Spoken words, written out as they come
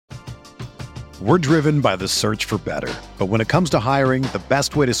We're driven by the search for better. But when it comes to hiring, the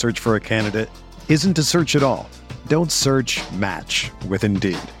best way to search for a candidate isn't to search at all. Don't search, match with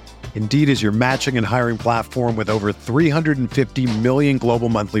Indeed. Indeed is your matching and hiring platform with over 350 million global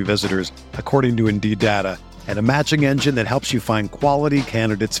monthly visitors, according to Indeed data, and a matching engine that helps you find quality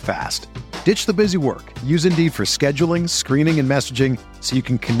candidates fast. Ditch the busy work. Use Indeed for scheduling, screening, and messaging so you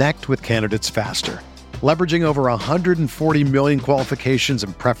can connect with candidates faster. Leveraging over 140 million qualifications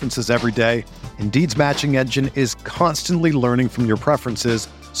and preferences every day, Indeed's matching engine is constantly learning from your preferences,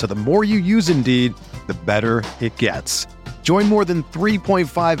 so the more you use Indeed, the better it gets. Join more than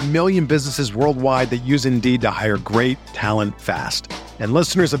 3.5 million businesses worldwide that use Indeed to hire great talent fast. And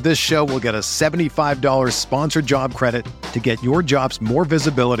listeners of this show will get a $75 sponsored job credit to get your jobs more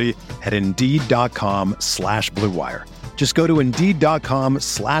visibility at Indeed.com/Blue Wire. Just go to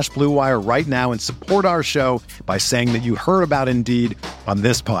Indeed.com/Blue Wire right now and support our show by saying that you heard about Indeed on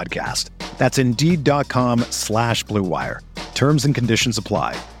this podcast. That's Indeed.com/Blue Wire. Terms and conditions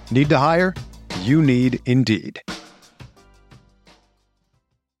apply. Need to hire? You need Indeed.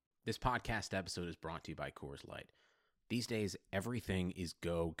 This podcast episode is brought to you by Coors Light. These days, everything is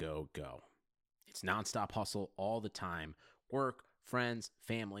go, go, go. It's nonstop hustle all the time. Work, friends,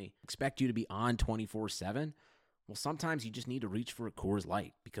 family, expect you to be on 24/7. Well, sometimes you just need to reach for a Coors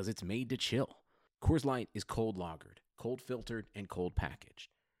Light because it's made to chill. Coors Light is cold lagered, cold filtered, and cold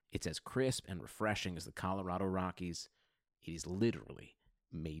packaged. It's as crisp and refreshing as the Colorado Rockies. It is literally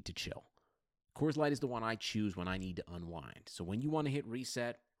made to chill. Coors Light is the one I choose when I need to unwind. So when you want to hit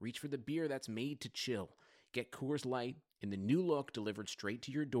reset, reach for the beer that's made to chill. Get Coors Light in the new look delivered straight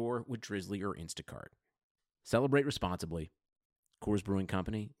to your door with Drizzly or Instacart. Celebrate responsibly. Coors Brewing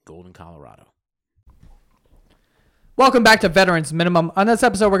Company, Golden, Colorado. Welcome back to Veterans Minimum. On this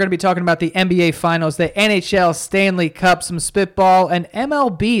episode, we're going to be talking about the NBA Finals, the NHL Stanley Cup, some spitball, and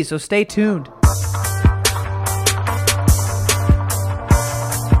MLB, so stay tuned.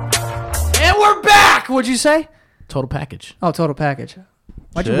 And we're back! What'd you say? Total package. Oh, total package.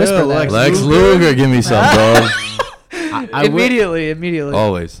 Why'd you whisper that? Lex Luger, give me some, dog. Immediately.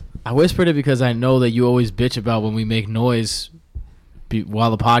 Always. I whispered it because I know that you always bitch about when we make noise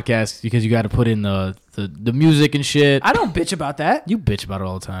while the podcast, because you got to put in the music and shit. I don't bitch about that. You bitch about it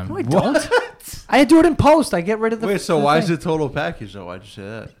all the time. No, I don't. I do it in post. I get rid of the... Wait, so why is it total package, though? Why'd you say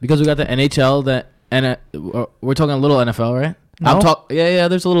that? Because we got the NHL, and we're talking a little NFL, right? No. Yeah,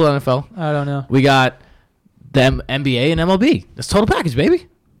 there's a little NFL. I don't know. We got the NBA and MLB. That's total package, baby.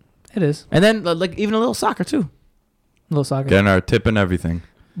 It is. And then like even a little soccer, too. A little soccer. Getting our tip and everything.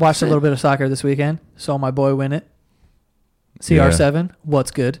 Watched a little bit of soccer this weekend. Saw my boy win it. CR7.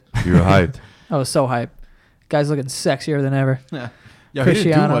 What's good? You were hyped. I was so hyped. Guy's looking sexier than ever. Yeah, he didn't do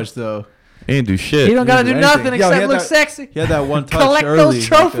Cristiano. much, though. He didn't do shit. He don't got to do nothing Yo, except he look had sexy. He had that one touch Collect early, those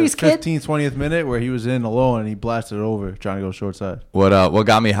trophies, like kid. 15th, 20th minute where he was in alone and he blasted it over, trying to go short side. What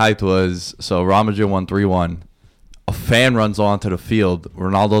got me hyped was, so Real Madrid won 3-1. A fan runs onto the field.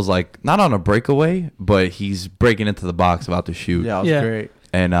 Ronaldo's like, not on a breakaway, but he's breaking into the box about to shoot. Yeah, it was great.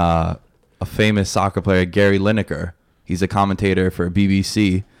 And a famous soccer player, Gary Lineker, he's a commentator for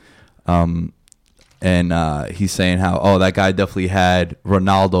BBC. And he's saying how, that guy definitely had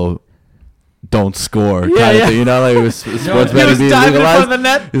Ronaldo don't score kind of thing. You know, like it was sports betting being legalized. The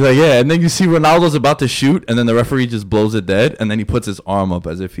net. He's like, yeah. And then you see Ronaldo's about to shoot, and then the referee just blows it dead, and then he puts his arm up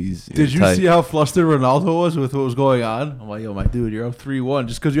as if he's Did you tight. see how flustered Ronaldo was with what was going on? I'm like, yo, my dude, you're up 3-1.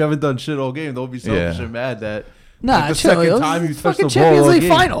 Just because you haven't done shit all game, don't be selfish and mad that... Nah, like the chill. second time you touched fucking the ball Champions all League game.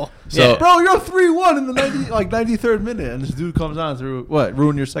 final. So, Bro, you're up 3-1 in the 93rd minute, and this dude comes on to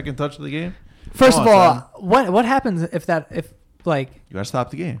ruin your second touch of the game? First Come of on, all, son. what happens if like You gotta stop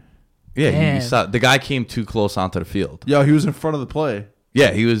the game. yeah, Man. he saw, the guy came too close onto the field. Yo, he was in front of the play.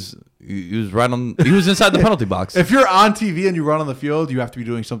 Yeah, he was right on. He was inside the penalty box. If you're on TV and you run on the field, you have to be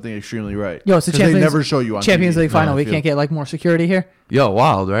doing something extremely right. Yo, it's the 'Cause Champions. They never show you on Champions TV. League final. No, We field. can't get like more security here. Yo,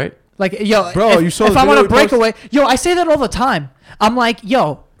 wild, right? Like, yo, Bro, if, you saw if the I want video to we break posted? away, yo, I say that all the time. I'm like,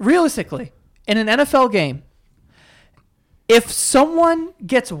 yo, realistically, in an NFL game, if someone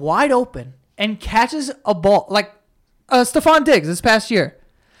gets wide open and catches a ball, like Stephon Diggs this past year,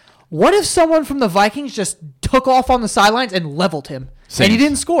 what if someone from the Vikings just took off on the sidelines and leveled him and he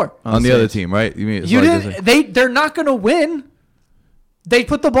didn't score? On the other team, right? You mean You didn't. They're not going to win. They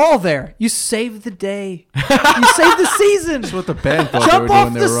put the ball there. You saved the day. You saved the season. That's what the band thought Jump they were off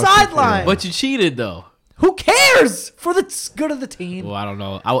doing. the They were rushing sideline. But you cheated, though. Who cares? For the good of the team. Well, I don't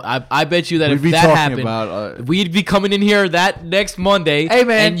know. I bet you that We'd if be that talking happened, about, we'd be coming in here that next Monday, Hey,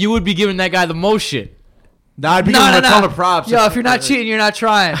 man. and you would be giving that guy the most shit. Nah, I'd be giving him a ton of props. Yo, if you're not cheating, you're not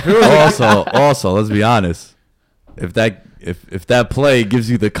trying. also, let's be honest. If if that play gives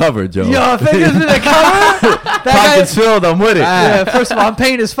you the cover, Joe. Yo, if it gives me the cover, that pockets guy, filled, I'm with it. yeah, first of all, I'm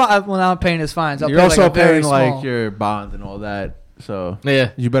paying his fine. Well, now I'm paying his fines. I'll You're pay also like a very paying like small. your bond and all that. So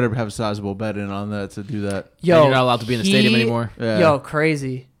Yeah. you better have a sizable bet in on that to do that. And you're not allowed to be in the stadium anymore. Yeah. Yo,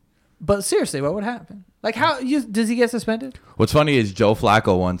 crazy. But seriously, what would happen? Like, does he get suspended? What's funny is Joe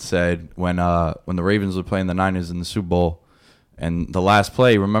Flacco once said when the Ravens were playing the Niners in the Super Bowl, and the last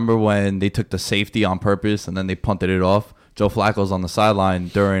play, remember when they took the safety on purpose and then they punted it off? Joe Flacco's on the sideline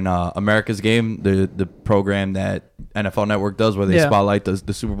during America's Game, the program that NFL Network does where they spotlight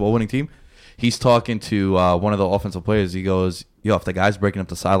the Super Bowl winning team. He's talking to one of the offensive players. He goes, yo, if the guy's breaking up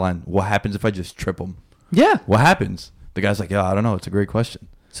the sideline, what happens if I just trip him? Yeah. What happens? The guy's like, yo, I don't know. It's a great question.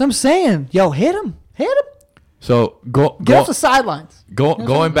 So I'm saying, yo, hit him. So Get off the sidelines.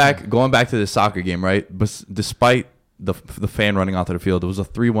 Going back to the soccer game, right? But despite the fan running onto the field, it was a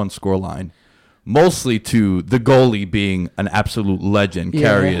 3-1 scoreline, mostly to the goalie being an absolute legend,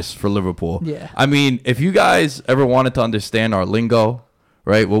 Karius for Liverpool. Yeah. I mean, if you guys ever wanted to understand our lingo,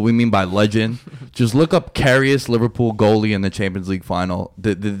 right, what we mean by legend, just look up Karius Liverpool goalie in the Champions League final.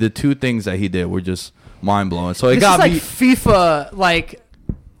 The two things that he did were just mind blowing. So it This got is like me. FIFA,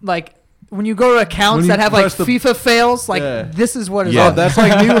 like when you go to accounts When you that have like press the- FIFA fails, like Yeah. this is what is Yeah. up. Oh, that's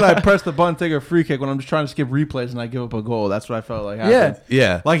like me when I press the button to take a free kick when I'm just trying to skip replays and I give up a goal. That's what I felt like happened.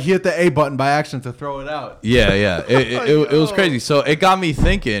 Yeah. Like he hit the A button by accident to throw it out. Yeah. It was crazy. So it got me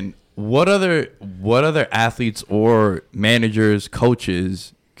thinking, what other athletes or managers,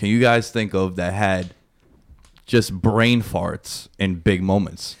 coaches can you guys think of that had just brain farts in big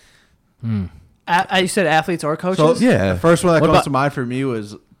moments? You said athletes or coaches? So Yeah. the first one that What comes about- to mind for me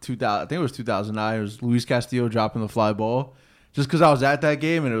was 2000. I think it was 2009. It was Luis Castillo dropping the fly ball. Just because I was at that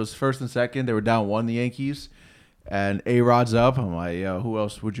game and it was first and second, they were down 1, the Yankees, and A-Rod's up. I'm like, yo, who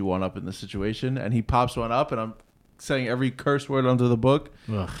else would you want up in this situation? And he pops one up, and I'm saying every curse word under the book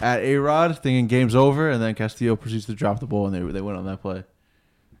at A-Rod, thinking game's over, and then Castillo proceeds to drop the ball, and they went on that play.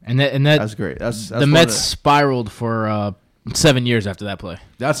 And that That's great. That's the one Mets of- spiraled for 7 years after that play.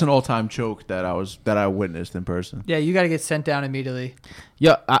 That's an all-time choke that I witnessed in person. Yeah, you got to get sent down immediately.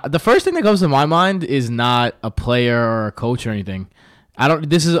 Yeah, the first thing that comes to my mind is not a player or a coach or anything.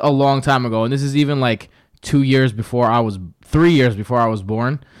 This is a long time ago, and this is even like 3 years before I was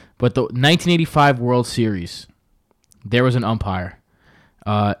born. But the 1985 World Series, there was an umpire,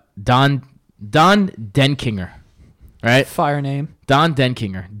 Don Denkinger, right? Fire name. Don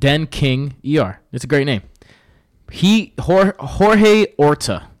Denkinger, Den King ER. It's a great name. Jorge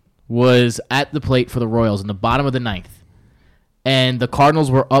Orta was at the plate for the Royals in the bottom of the ninth, and the Cardinals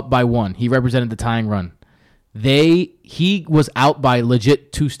were up by 1. He represented the tying run. He was out by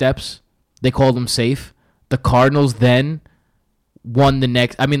legit 2 steps. They called him safe. The Cardinals then won the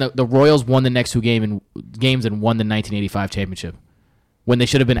next. I mean, the Royals won the next 2 games and won the 1985 championship when they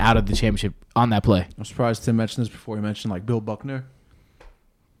should have been out of the championship on that play. I'm surprised Tim mentioned this before he mentioned like Bill Buckner.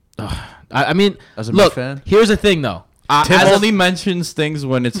 I mean, As a look, Mets fan? Here's the thing, though. Tim As a- only mentions things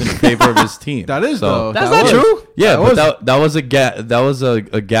when it's in favor of his team. That is So- though. That's That not was- true. Yeah, that but that was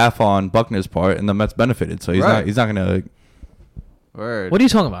a gaff on Buckner's part, and the Mets benefited. So he's Right. not gonna. Word. What are you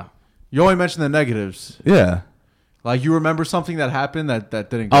talking about? You only mentioned the negatives. Yeah. Like you remember something that happened that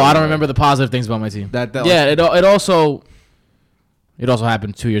didn't. Go Oh, I don't well. remember the positive things about my team. That Yeah, it also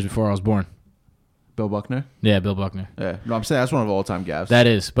happened 2 years before I was born. Bill Buckner. Yeah, Bill Buckner. Yeah, no, I'm saying that's one of all time gaffes. That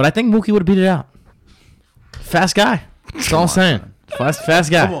is, but I think Mookie would have beat it out. Fast guy. That's all I'm saying. Fast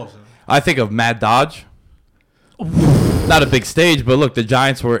guy. Come on, son. I think of Matt Dodge. Not a big stage, but look, the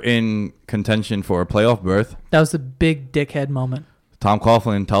Giants were in contention for a playoff berth. That was the big dickhead moment. Tom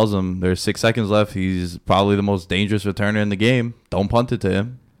Coughlin tells him there's 6 seconds left. He's probably the most dangerous returner in the game. Don't punt it to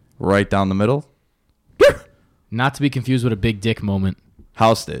him. Right down the middle. Not to be confused with a big dick moment.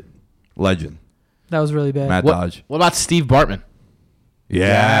 Housed it. Legend. That was really bad. Matt Dodge. What about Steve Bartman?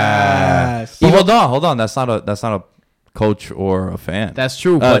 Yeah. Yes. But hold on. That's not a coach or a fan. That's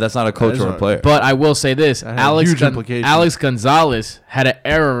true, but that's not a coach that is or a not- player. But I will say this: That had huge implications. Alex Gonzalez had an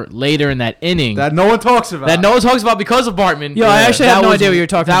error later in that inning That no one talks about. that no one talks about because of Bartman. Yo, I actually have That no was- idea what you're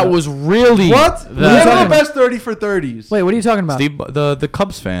talking That about. was really What? the- One of talking the best 30 for 30s. Wait, what are you talking about? Steve, the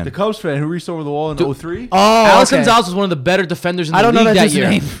Cubs fan. The Cubs fan who reached over the wall in 03. Oh, Alex okay. Gonzalez was one of the better defenders in the I don't know league that that dude's year.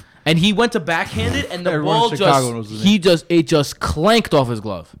 name. And he went to backhand it, and the Everyone in ball Chicago knows his it just clanked off his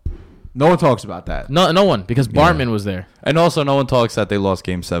glove. No one talks about that. No one, because Bartman was there. And also, no one talks that they lost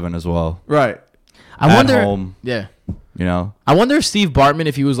Game 7 as well. Right. I At wonder. home, Yeah, you know. I wonder if Steve Bartman,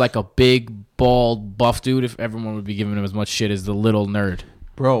 if he was like a big, bald, buff dude, if everyone would be giving him as much shit as the little nerd.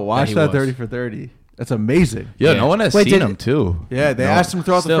 Bro, watch he that was. 30 for 30. That's amazing. Yeah, Yeah. no one has Wait, seen did- him too. Yeah, they No. asked him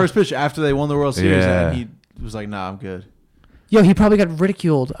throughout Still. the first pitch after they won the World Series, Yeah. and he was like, nah, I'm good. Yo, he probably got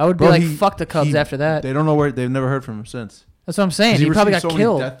ridiculed. I would be Bro, like, fuck the Cubs after that. They don't know where. They've never heard from him since. That's what I'm saying. 'Cause He probably got received so many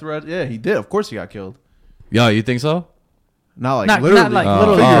killed. Death threats. Yeah, he did. Of course, he got killed. Yo, you think so? Not like Not literally. like Oh.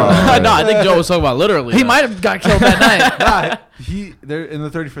 literally. Oh. No, I think Joe was talking about literally. He might have got killed that night. They're in the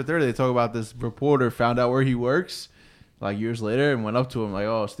 30 for 30. They talk about this reporter found out where he works, like years later, and went up to him like,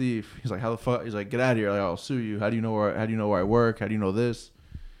 "Oh, Steve." He's like, "How the fuck?" He's like, "Get out of here!" Like, "I'll sue you. How do you know where? How do you know where I work? How do you know this?"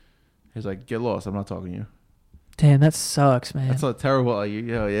 He's like, "Get lost. I'm not talking to you." Damn, that sucks, man. That's not terrible. Like,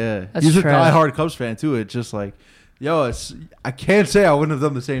 yeah. That's He's trash. a diehard Cubs fan too. It's just like, I can't say I wouldn't have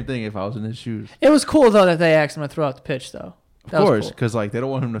done the same thing if I was in his shoes. It was cool though that they asked him to throw out the pitch though. Of That was course, cool. because like they don't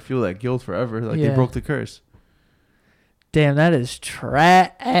want him to feel that guilt forever. Like Yeah. they broke the curse. Damn, that is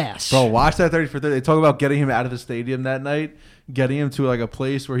trash. Bro, watch that 30 for 30. They talk about getting him out of the stadium that night, getting him to like a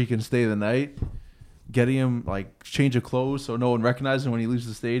place where he can stay the night, getting him like change of clothes so no one recognizes him when he leaves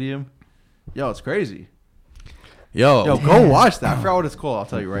the stadium. Yo, it's crazy. Yo, go watch that. I forgot what it's called. I'll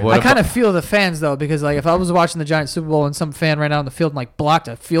tell you right What I now. kind of feel the fans though, because like if I was watching the Giants Super Bowl and some fan ran out on the field and like blocked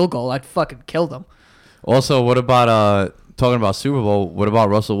a field goal, I'd fucking kill them. Also, what about talking about Super Bowl? What about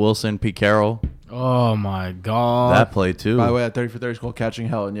Russell Wilson, Pete Carroll? Oh my god. That play too. By the way, that 30 for 30 is called catching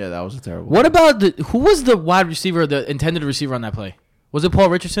hell, and yeah, that was a terrible. What about who was the wide receiver, the intended receiver on that play? Was it Paul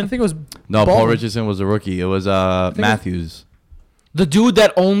Richardson? I think it was No, Paul Baldwin. Richardson was a rookie. It was Matthews. The dude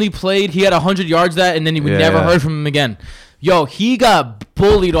that only played, he had 100 yards and then we Yeah. never heard from him again. Yo, he got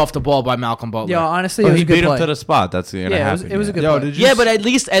bullied off the ball by Malcolm Butler. Yo, honestly, Oh, it was he a good beat play. him to the spot. That's gonna Yeah, happen. it was a good Yo, play. did you Yeah, but at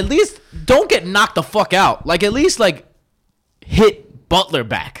least don't get knocked the fuck out. Like at least like hit Butler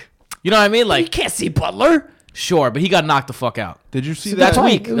back. You know what I mean? You Like can't see Butler. sure, but he got knocked the fuck out. Did you see That's that?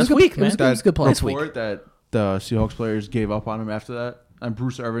 weak. It was That's good. weak, It was man. good. It was a good play. That's weak. report that the Seahawks players gave up on him after that? And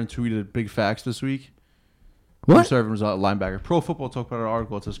Bruce Irvin tweeted big facts this week. What? Bruce Irvin was a linebacker. Pro Football talked about an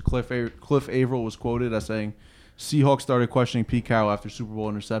article. It says Cliff Averill was quoted as saying, Seahawks started questioning Pete Carroll after Super Bowl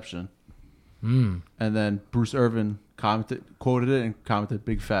interception. And then Bruce Irvin quoted it and commented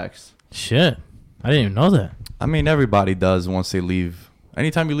big facts. Shit. I didn't even know that. I mean, everybody does once they leave.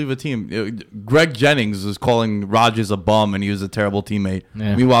 Anytime you leave a team, Greg Jennings was calling Rodgers a bum, and he was a terrible teammate.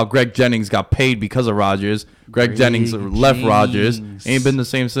 Yeah. Meanwhile, Greg Jennings got paid because of Rodgers. Greg Jennings left Rodgers. Ain't been the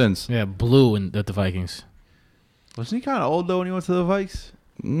same since. Yeah, blue at the Vikings. Wasn't he kind of old though when he went to the Vikes?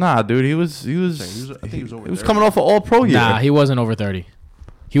 Nah, dude, he was. I think he was over 30. coming off an All-Pro year. Nah, he wasn't over 30.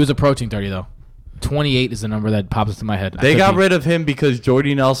 He was approaching 30 though. 28 is the number that pops into my head. They got rid of him because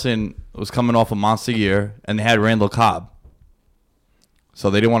Jordy Nelson was coming off a monster year, and they had Randall Cobb. So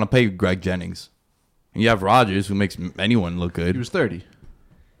they didn't want to pay Greg Jennings. And you have Rodgers, who makes anyone look good. He was 30.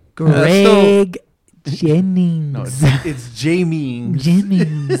 Greg Jennings. No, it's Jamie.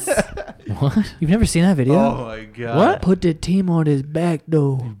 Jennings. What? You've never seen that video? Oh my god. What? Put the team on his back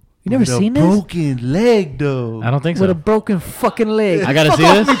though. You never With a seen this? broken leg though. I don't think With so. a broken fucking leg. I gotta see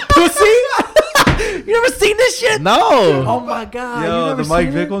this. Pussy. You never seen this shit? No. Oh my god. you Yo, never the Mike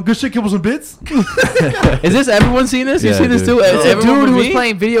seen Vick it? one. Good shit, Kibbles and Bits. Is this everyone seen this? You Yeah, seen this dude. too? It's a Everyone dude but who was me?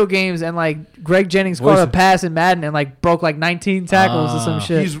 playing video games and like Greg Jennings caught a pass in Madden and like broke like 19 tackles or some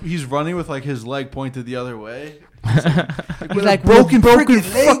shit. He's running with like his leg pointed the other way. He's like broken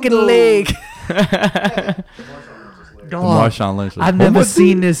fucking leg. Dog, Marshawn Lynch. I've never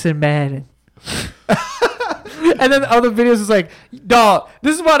seen this in Madden. And then the other videos is like, dog,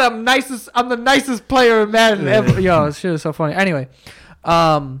 this is what I'm the nicest player in Madden ever. Yo, this shit is so funny. Anyway,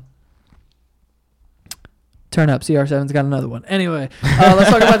 turn up. CR7's got another one. Anyway, let's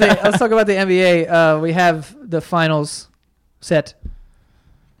talk about the NBA. We have the finals set.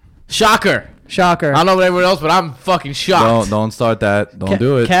 Shocker. Shocker. I don't know about everyone else, but I'm fucking shocked. Don't start that. Don't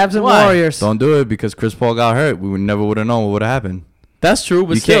do it. Cavs and Why? Warriors. Don't do it because Chris Paul got hurt. We never would have known what would have happened. That's true,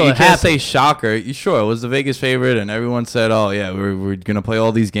 but You still, can't it happened. say shocker. You sure it was the Vegas favorite, and everyone said, "Oh yeah, we're gonna play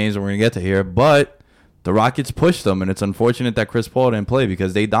all these games, and we're gonna get to here." But the Rockets pushed them, and it's unfortunate that Chris Paul didn't play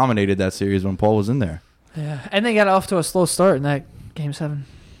because they dominated that series when Paul was in there. Yeah, and they got off to a slow start in that game 7.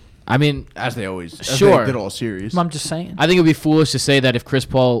 I mean, As they always Sure. they did all series. I'm just saying. I think it'd be foolish to say that if Chris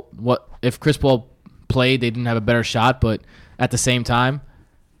Paul played, they didn't have a better shot. But at the same time,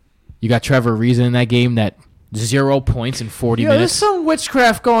 you got Trevor Ariza in that game that 0 points in 40 There's minutes. some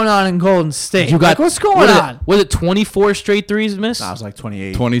witchcraft going on in Golden State. You got what's going what is on? it? Was it 24 straight threes missed? Nah, it was like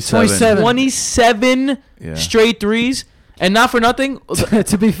 28. 27. 27. 27 Yeah. straight threes, and not for nothing.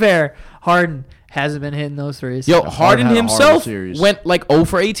 To be fair, Harden hasn't been hitting those threes. Yo, Harden Harden had a horrible himself series. went like 0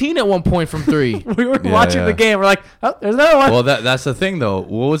 for 18 at one point from 3. we were Yeah, watching yeah. the game. We're like, oh, there's another one. Well, that's the thing, though.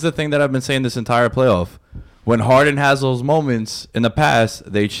 What was the thing that I've been saying this entire playoff? When Harden has those moments in the past,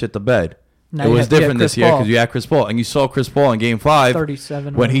 they shit the bed. Now It you was have- you have different Chris this year Paul. because you had Chris Paul, and you saw Chris Paul in Game 5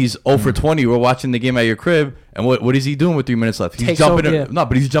 37 when or- he's 0 for 20. We're watching the game at your crib, and what is he doing with 3 minutes left? He's Takes jumping. over, yeah. No,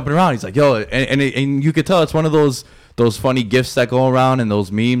 but he's jumping around. He's like, yo, and you could tell it's one of those funny gifs that go around and those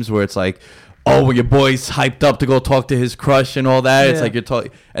memes where it's like, oh, when your boy's hyped up to go talk to his crush and all that. It's Yeah. like you're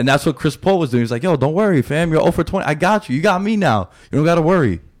talking, and that's what Chris Paul was doing. He's like, yo, don't worry, fam. You're 0 for 20. I got you. You got me now. You don't got to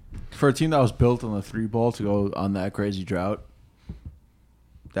worry. For a team that was built on the 3-ball to go on that crazy drought,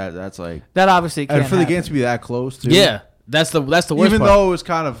 that's like, That obviously can't and for the happen. game to be that close too. Yeah, that's the worst Even part. though it was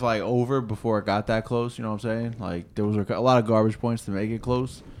kind of like over before it got that close, you know what I'm saying? Like there was a lot of garbage points to make it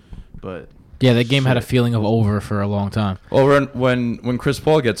close, but Yeah, that game had a Shit. feeling of over for a long time. Well, when Chris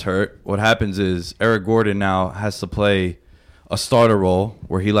Paul gets hurt, what happens is Eric Gordon now has to play a starter role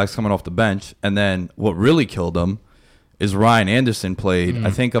where he likes coming off the bench. And then what really killed him is Ryan Anderson played, I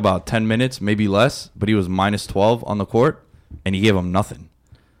think, about 10 minutes, maybe less, but he was minus 12 on the court, and he gave him nothing.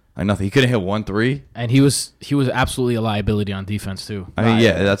 Like nothing. He couldn't hit 1-3. And he was absolutely a liability on defense too. I mean,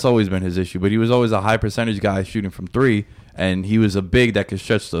 yeah, that's always been his issue. But he was always a high percentage guy shooting from 3, and he was a big that could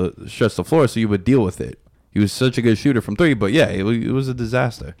stretch the floor, so you would deal with it. He was such a good shooter from 3, but yeah, it was a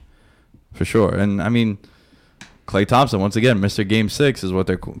disaster for sure. And I mean, Klay Thompson once again, Mr. Game 6 is what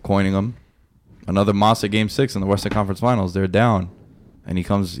they're coining him. Another monster Game 6 in the Western Conference Finals. They're down, and he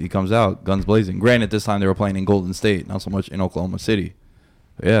comes out guns blazing. Granted, this time they were playing in Golden State, not so much in Oklahoma City.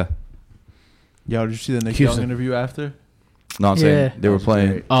 But yeah, yo, did you see the Nick Houston. Young interview after? no, I'm Yeah. saying they were was playing.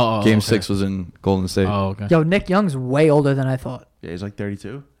 great. Game Okay. 6 was in Golden State. Oh, okay. Yo, Nick Young's way older than I thought. Yeah, he's like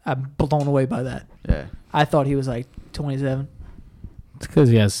 32. I'm blown away by that. Yeah, I thought he was like 27. It's because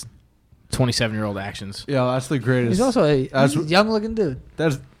he has 27-year-old actions. yeah, that's the greatest. He's also a That's- young looking dude.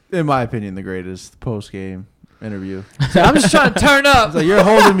 That's in my opinion the greatest post game interview. So I'm just trying to turn up. It's like you're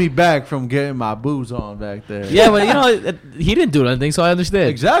holding me back from getting my booze on back there. Yeah, but he didn't do anything, so I understand.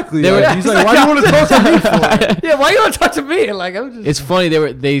 exactly. They were- Like, he's like, why do you want to talk to me for? Yeah, why you want to talk to me? Like I'm just. It's funny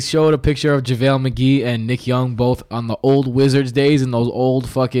they showed a picture of JaVale McGee and Nick Young both on the old Wizards days and those old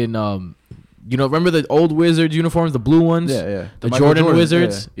fucking remember the old Wizards uniforms, the blue ones? Yeah, yeah. The Michael Jordan Jordan,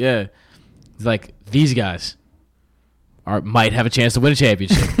 Wizards? Yeah. It's like these guys might have a chance to win a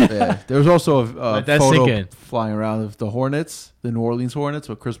championship. Yeah. There was also a Let that photo sink in. flying around of the Hornets, the New Orleans Hornets,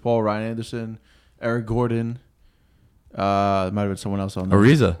 with Chris Paul, Ryan Anderson, Eric Gordon. There might have been someone else on there.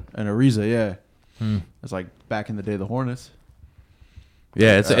 Ariza. And Ariza, yeah. It's like back in the day, the Hornets.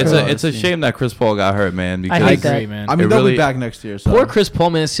 Yeah, it's a team. shame that Chris Paul got hurt, man. Because I I hate that. agree, man. I mean, It they'll really- be back next year. So. Poor Chris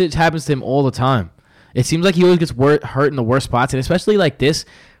Paul, man. This shit happens to him all the time. It seems like he always gets hurt in the worst spots, and especially like this,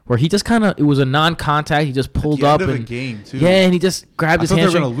 where he just kind of, it was a non-contact. He just pulled the up end of and a game, too. yeah, and he just grabbed I his thought they were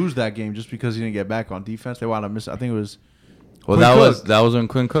hamstring. going to lose that game just because he didn't get back on defense. They wound up missing. I think it was. well, Quinn that was when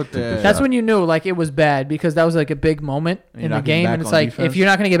Quinn Cook took Yeah. the That's shot. when you knew like it was bad because that was like a big moment And you're in the not getting game, back and it's on like defense? if you're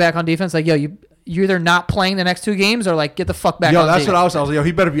not gonna get back on defense, like yo, you're either not playing the next 2 games or like get the fuck back. Yo, on that's defense. what I was like, yo,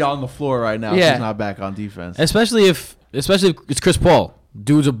 he better be on the floor right now. Yeah. If he's not back on defense. Especially if it's Chris Paul.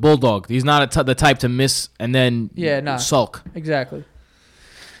 Dude's a bulldog. He's not the type to miss and then sulk. Exactly.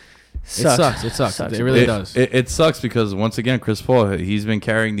 It sucks. It really does. It sucks because once again, Chris Paul, he's been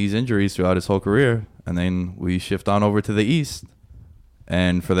carrying these injuries throughout his whole career, and then we shift on over to the East,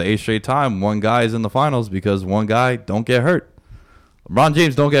 and for the 8th straight time, one guy is in the finals because one guy don't get hurt. LeBron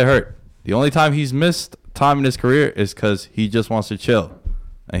James don't get hurt. The only time he's missed time in his career is because he just wants to chill,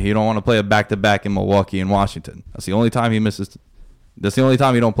 and he don't want to play a back-to-back in Milwaukee and Washington. That's the only time he misses. That's the only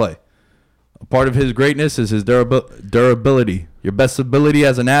time he don't play. A part of his greatness is his durability. Your best ability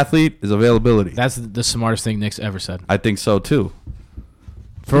as an athlete is availability. That's the smartest thing Nick's ever said. I think so too.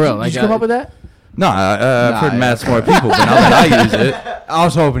 For real. Did Like, you come up with that? No, I've heard Nah, mad smart people, but now that I use it, I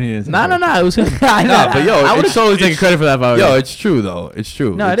was hoping he didn't. No. It was him. I know. nah, but yo, I would have it's- totally taken credit for that if I were yo, you. it's true though. It's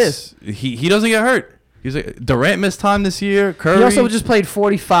true. No, it It's- He doesn't get hurt. He's like Durant missed time this year. Curry. He also just played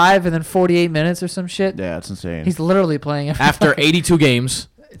 45 and then 48 minutes or some shit. Yeah, it's insane. He's literally playing every After fucking- 82 games.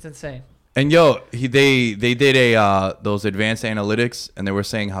 It's insane. And yo, they did a those advanced analytics, and they were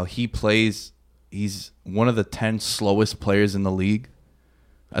saying how he plays. He's one of the 10 slowest players in the league,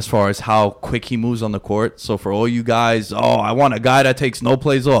 as far as how quick he moves on the court. So for all you guys, I want a guy that takes no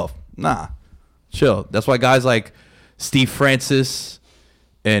plays off. Nah, chill. That's why guys like Steve Francis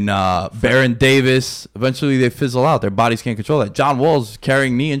and Baron Davis, eventually they fizzle out. Their bodies can't control that. John Wall's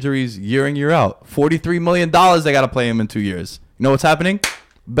carrying knee injuries year in, year out. $43 million they got to play him in 2 years. You know what's happening?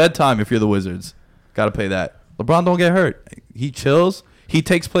 Bedtime if you're the Wizards. Got to pay that. LeBron don't get hurt. He chills. He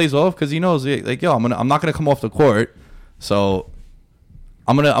takes plays off because he knows, like, yo, I'm not gonna come off the court, so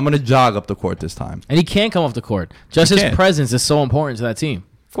I'm gonna jog up the court this time. And he can't come off the court. Just He his can't. presence is so important to that team.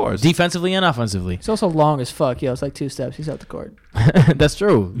 Of course. defensively and offensively. He's also long as fuck. Yo, it's like 2 steps. He's out the court. That's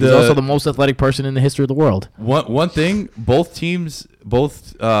true. He's The- also the most athletic person in the history of the world. One thing, both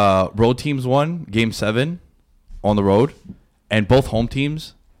road teams won Game 7 on the road, and both home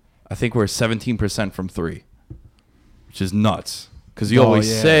teams, I think, were 17% from 3, which is nuts. Because you always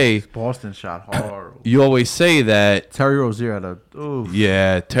say Boston shot hard. that. Terry Rozier had a. Ooh.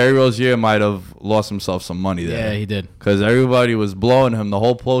 Yeah, Terry Rozier might have lost himself some money Yeah, there. he did. Because everybody was blowing him the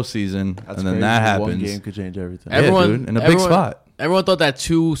whole postseason, That's and then crazy. that One happens. game could change everything. Yeah, dude, in a big spot. Everyone thought that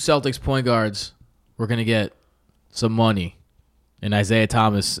 2 Celtics point guards were going to get some money in Isaiah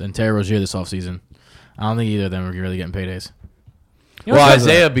Thomas and Terry Rozier this offseason. I don't think either of them are really getting paydays. You know Well, what's-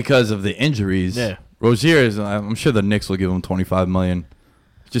 Isaiah, because of the injuries. Yeah. Rozier is. I'm sure the Knicks will give him $25 million.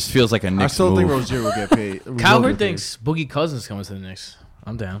 Just feels like a I Knicks still move. think Rozier will get paid. Kyle will Hurd get paid. thinks Boogie Cousins coming to the Knicks.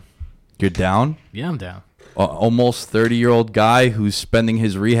 I'm down. You're down. Yeah, I'm down. Almost 30-year-old guy who's spending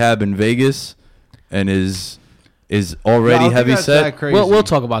his rehab in Vegas, and is Yeah, I already don't think heavy that's set. that crazy. We'll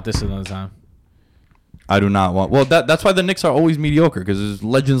talk about this another time. I do not want. Well, that's why the Knicks are always mediocre, because there's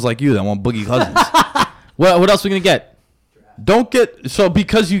legends like you that want Boogie Cousins. What else are we going to get? Don't get so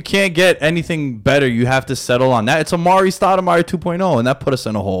because you can't get anything better, you have to settle on that. It's Amari Stoudemire 2.0, and that put us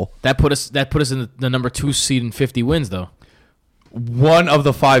in a hole. That put us in the number 2 seed in 50 wins, though. One of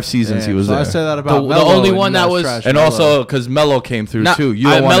the 5 seasons he was so there. I said that about The Melo, only and one you that guys was- trashed and Melo. also because Melo came through Nah, too. You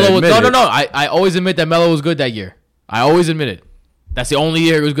don't want to Melo was, admit it. no. I always admit that Melo was good that year. I always admit it. That's the only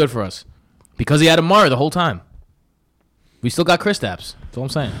year it was good for us. Because he had Amari the whole time. We still got Kristaps. That's all I'm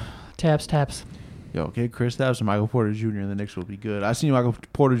saying. Taps. Yo, get Chris Stapps and Michael Porter Jr. and the Knicks will be good. I seen Michael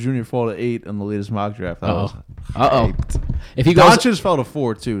Porter Jr. fall to 8 in the latest mock draft. That was Uh-oh. If he goes Doncic fell to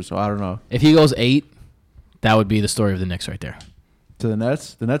 4 too, so I don't know. if he goes 8, that would be the story of the Knicks right there. To the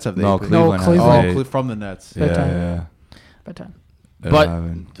Nets? The Nets have the No, 8 pick. Cleveland. Cleveland. has Oh, eight. from the Nets. Yeah, Bedtime. yeah. Bedtime. But- I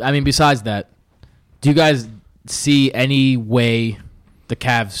haven't. I mean, besides that, do you guys see any way the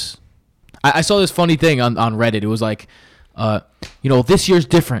Cavs... I saw this funny thing on Reddit. It was like, this year's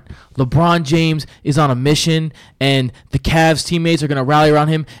different. LeBron James is on a mission, and the Cavs teammates are going to rally around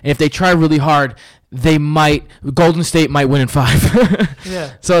him. And if they try really hard, Golden State might win in 5.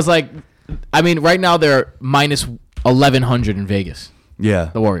 Yeah. So it's like, I mean, right now they're minus 1,100 in Vegas, Yeah.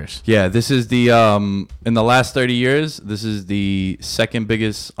 the Warriors. Yeah, this is the in the last 30 years, this is the second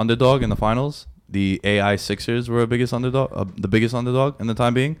biggest underdog in the finals. The AI Sixers were the biggest underdog in the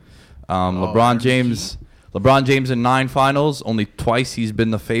time being. LeBron James in 9 finals, only twice he's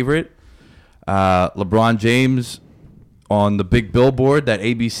been the favorite. LeBron James on the big billboard that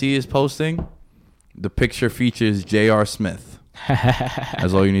ABC is posting, the picture features J.R. Smith.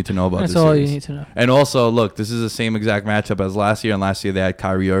 That's all you need to know about That's this all series. you need to know. And also, look, this is the same exact matchup as last year. And last year they had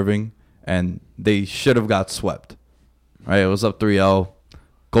Kyrie Irving, and they should have got swept. Right? It was up 3-0.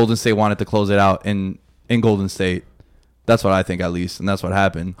 Golden State wanted to close it out in Golden State. That's what I think, at least, and that's what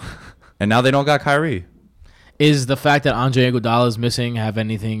happened. And now they don't got Kyrie. Is the fact that Andre Iguodala is missing have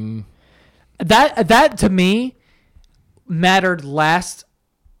anything... That to me mattered last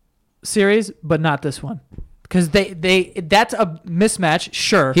series, but not this one. Because that's a mismatch,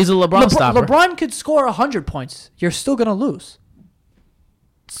 sure. He's a LeBron stopper. LeBron could score 100 points. You're still gonna lose.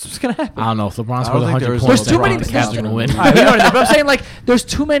 It's just gonna happen. I don't know. If LeBron I scores don't think 100 there is points, There's too many. the Cavs are going to win. All right, you know what I mean? But I'm saying, like, there's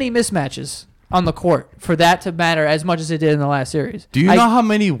too many mismatches on the court for that to matter as much as it did in the last series. Do you know how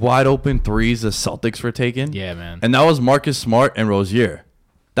many wide open threes the Celtics were taking? Yeah, man. And that was Marcus Smart and Rozier.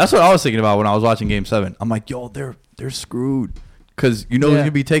 That's what I was thinking about when I was watching Game 7. I'm like, yo, they're screwed. Because you know who's Yeah. going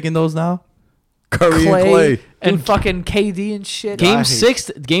to be taking those now? Curry Clay and Clay. and fucking KD and shit? Game 6,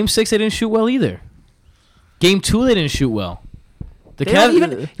 they didn't shoot well either. Game 2, they didn't shoot well. The They don't Cavs, even-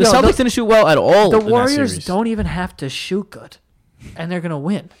 the yo, Celtics didn't shoot well at all. The in that Warriors series. don't even have to shoot good, and they're gonna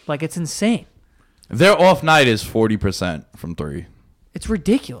win. Like, it's insane. Their off night is 40% from 3. It's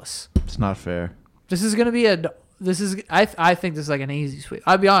ridiculous. It's not fair. This is gonna be I think this is like an easy sweep.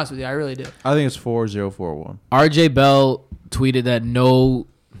 I'll be honest with you, I really do. I think it's 4-0-4-1. RJ Bell tweeted that no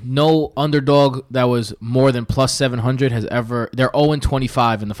underdog that was more than plus 700 has ever. They're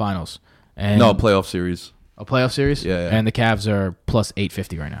 0-25 in the finals. And No, playoff series. a playoff series. Yeah. And the Cavs are plus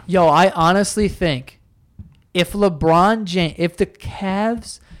 850 right now. Yo, I honestly think if LeBron James, if the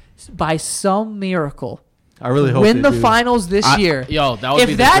Cavs by some miracle I really hope win they the do. finals this year, Yo, that would be if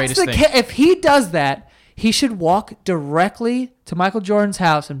the that's greatest the thing. if he does that, he should walk directly to Michael Jordan's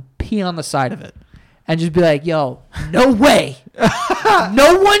house and pee on the side of it. And just be like, yo, no way.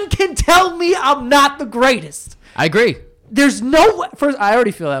 No one can tell me I'm not the greatest. I agree. There's no way. First, I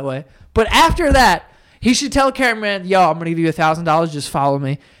already feel that way. But after that, he should tell cameraman, yo, I'm going to give you $1,000. Just follow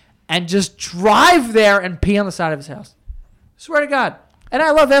me. And just drive there and pee on the side of his house. Swear to God. And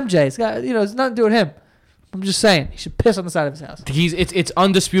I love MJ. It's got, it's nothing to do with him. I'm just saying he should piss on the side of his house. It's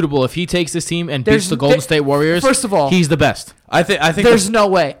undisputable. If he takes this team and There's- beats the Golden State Warriors, first of all, he's the best. I think There's no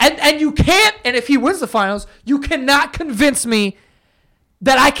way. And you can't, and if he wins the finals, you cannot convince me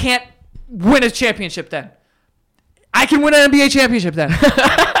that I can't win a championship then. I can win an NBA championship then.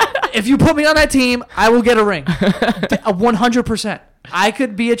 If you put me on that team, I will get a ring. 100%. I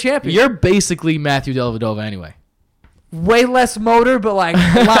could be a champion. You're basically Matthew Dellavedova anyway. Way less motor, but like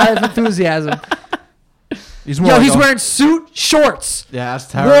a lot of enthusiasm. He's more. Yo, like he's a- wearing suit shorts. Yeah, that's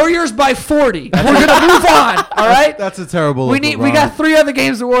terrible. Warriors by 40. We're gonna move on. All right. That's a terrible. We look, we LeBron. got 3 other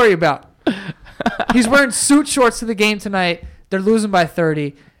games to worry about. He's wearing suit shorts to the game tonight. They're losing by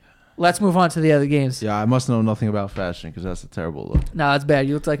 30. Let's move on to the other games. Yeah, I must know nothing about fashion because that's a terrible look. No, that's bad.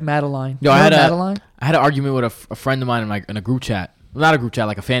 You look like Madeline. Yo, You I know had Madeline. I had an argument with a friend of mine in a group chat. Well, not a group chat,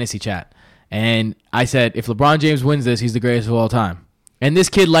 like a fantasy chat. And I said, if LeBron James wins this, he's the greatest of all time. And this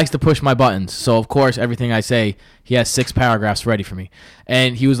kid likes to push my buttons. So, of course, everything I say, he has 6 paragraphs ready for me.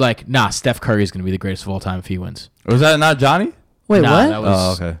 And he was like, nah, Steph Curry is going to be the greatest of all time if he wins. Was that not Johnny? Wait, Nah, what? that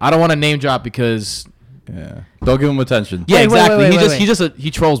was- okay. I don't want to name drop because... Yeah. Don't give him attention. Yeah, Wait, wait, exactly. wait, wait,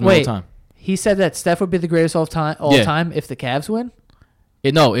 He trolls me all the time. He said that Steph would be the greatest all time Yeah. if the Cavs win.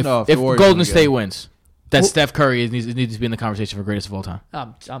 If No, if the Warriors Golden win State again. wins, that Well- Steph Curry needs to be in the conversation for greatest of all time.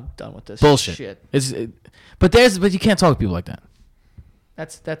 I'm done with this Bullshit. shit. But you can't talk to people like that.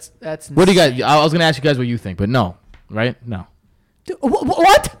 That's What do you insane. guys? I was gonna ask you guys what you think, but no, right? No. Dude,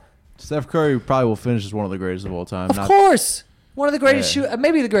 what? Steph Curry probably will finish as one of the greatest of all time. Of course, one of the greatest Yeah. shooter,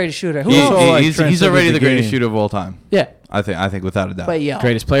 maybe the greatest shooter. Who He- knows? Also, like, he's transcended already the the greatest game. shooter of all time. Yeah, I think without a doubt. but yo,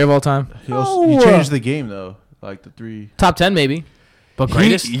 Greatest player of all time, He No. changed the game though, like the three. top 10 maybe, but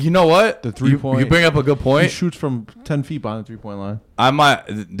greatest. You know what? The 3-point. You bring up a good He point. shoots from 10 feet behind the 3-point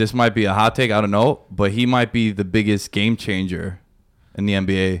line. This might be a hot take. I don't know, but he might be the biggest game changer in the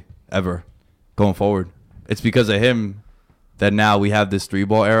NBA ever going forward. It's because of him that now we have this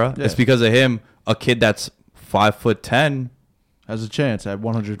 3-ball era. Yeah. It's because of him, a kid that's 5'10" Has a chance at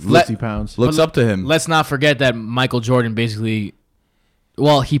 150 pounds. looks up to him. Let's not forget that Michael Jordan basically,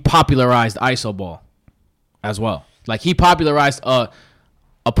 he popularized ISO ball as well. Like he popularized a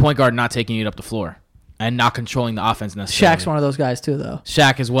point guard not taking it up the floor and not controlling the offense necessarily. Shaq's one of those guys too, though.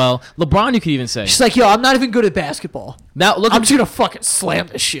 Shaq as well. LeBron, you could even say. She's like, yo, I'm not even good at basketball. Now look, I'm just gonna fucking slam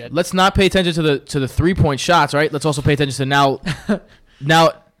this shit. let's not pay attention to the 3-point shots, right? Let's also pay attention to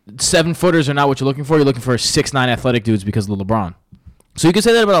now 7-footers are not what you're looking for. You're looking for 6'9" athletic dudes because of LeBron. So you can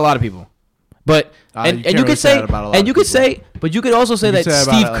say that about a lot of people. But You and can't you really could say say that about a lot and of you could people. say, but you could also say You that could say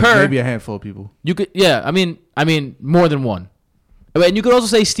about Steve it, like, Kerr maybe a handful of people. you could I mean more than one. And you could also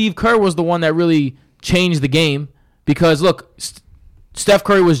say Steve Kerr was the one that really changed the game because look, Steph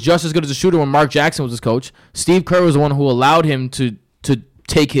Curry was just as good as a shooter when Mark Jackson was his coach. Steve Kerr was the one who allowed him to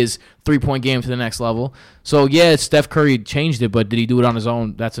take his 3-point game to the next level. So yeah, Steph Curry changed it, but did he do it on his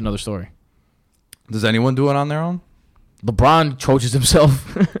own? That's another story. Does anyone do it on their own? LeBron coaches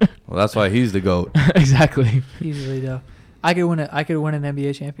himself. Well, that's why he's the GOAT. Exactly. Easily though. I could win an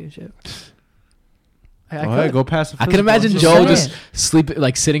NBA championship. I All right, could. go past the I can imagine Just Joe saying. just sleeping,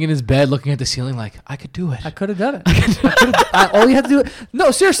 like sitting in his bed, looking at the ceiling, like I could do it. I could have done it. All you have to do.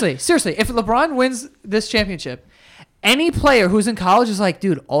 No, seriously. If LeBron wins this championship, any player who's in college is like,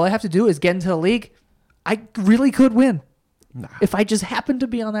 dude, all I have to do is get into the league. I really could win if I just happen to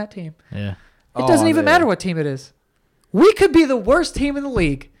be on that team. Yeah. It doesn't Oh, even yeah. matter what team it is. We could be the worst team in the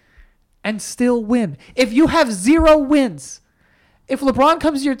league and still win. If you have 0 wins, if LeBron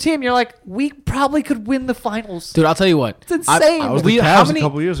comes to your team, you're like, we probably could win the finals. Dude, I'll tell you what. It's insane. I was We- the how Cavs many- a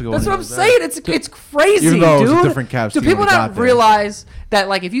couple years ago. That's when what I'm he was there. saying. It's crazy, Even though it dude. was a different Cavs Do team people when he not got there. realize that,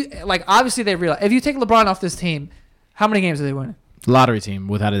 like, if you, like, obviously they realize if you take LeBron off this team, how many games are they winning? Lottery team,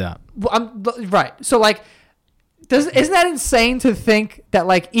 without a doubt. Well, right. So, like, isn't that insane to think that,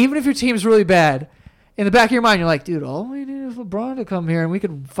 like, even if your team's really bad, in the back of your mind, you're like, dude, all we need is LeBron to come here and we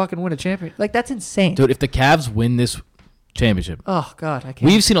could fucking win a championship. Like, that's insane. Dude, if the Cavs win this championship, Oh, God, I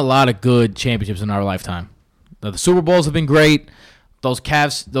can't. we've seen a lot of good championships in our lifetime. The Super Bowls have been great. That's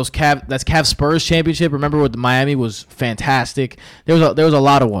Cavs Spurs championship. Remember what Miami was fantastic. There was a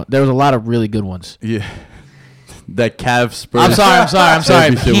lot of really good ones. Yeah. That Cavs Spurs. I'm sorry.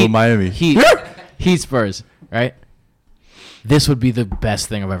 Championship Heat- with Miami. Heat Spurs, right? This would be the best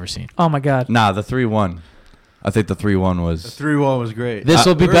thing I've ever seen. Oh, my God. Nah, the 3-1. I think the 3-1 was 3-1 was great. This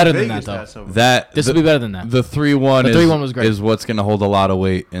will be We were better in than that, Vegas though. that summer. that. This will be better than that. The 3-1 The 3-1 was great. is what's going to hold a lot of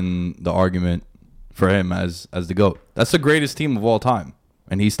weight in the argument for him as the GOAT. That's the greatest team of all time,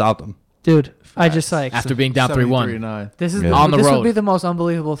 and he stopped them. Dude, I just, like, After being down 3-1. 73-9. this is Yeah. On the this road. would be the most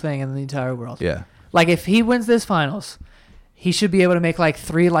unbelievable thing in the entire world. Yeah. Like, if he wins this finals, he should be able to make like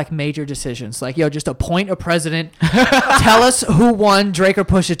 3 like major decisions. Like, yo, just appoint a president, tell us who won, Drake or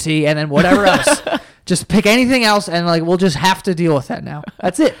Pusha T, and then whatever else. Just pick anything else, and like we'll just have to deal with that now.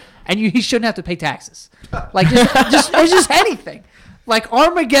 That's it. And he shouldn't have to pay taxes. Like just anything. Like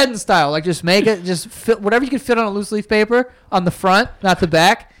Armageddon style. Like just make it, just fit whatever you can fit on a loose leaf paper on the front, not the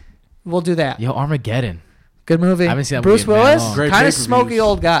back. We'll do that. Yo, Armageddon. Good movie. I haven't seen that Bruce movie in man Willis, long. Great kind of pay-per-views. smoky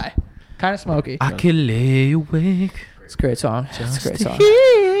old guy. Kind of smoky. I can lay awake. It's a great song. It's a great song.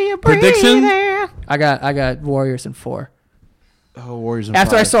 Prediction? I got Warriors in 4. Oh, Warriors. in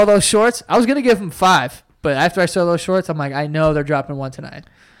After I 5. saw those shorts, I was gonna give them 5, but after I saw those shorts, I'm like, I know they're dropping 1 tonight.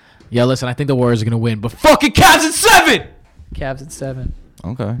 Yeah, listen, I think the Warriors are going to win, but fucking Cavs at 7! Cavs at 7.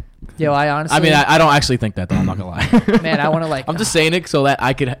 Okay. Yo, I honestly, I mean, I don't actually think that, though. I'm not going to lie. man, I want to like. I'm just saying it so that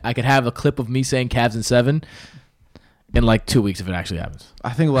I could have a clip of me saying Cavs in 7 in like 2 weeks if it actually happens. I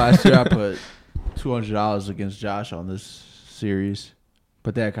think last year I put $200 against Josh on this series,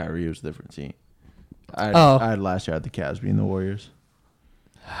 but that Kyrie was a different team. I had last year at the Cavs being the Warriors.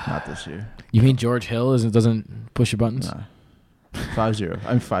 Not this year. You mean George Hill doesn't push your buttons? Nah. 5-0.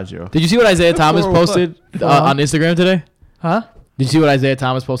 I'm 5-0. Did you see what Isaiah Thomas posted on Instagram today? Huh? Did you see what Isaiah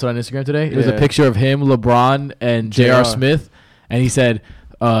Thomas posted on Instagram today? It was a Yeah. picture of him, LeBron, and J.R. JR. Smith, and he said,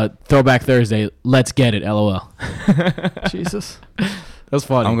 "Throwback Thursday, let's get it, LOL." Jesus. That was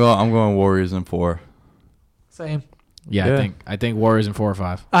funny. I'm going Warriors in 4. Same. yeah, Yeah. I think Warriors in 4 or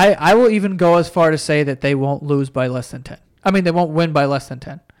 5. I will even go as far to say that they won't lose by less than 10. I mean, they won't win by less than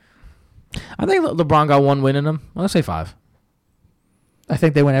 10. I think LeBron got 1 win in them. Let's say 5 I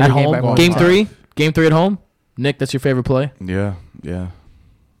think they win every at game home. by more Game than 10. 3, game 3 at home. Nick, that's your favorite play. Yeah.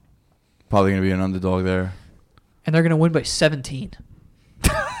 Probably gonna be an underdog there. And they're going to win by 17.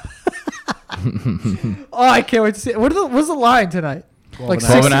 Oh, I can't wait to see it. What's the line tonight? Like 12 and a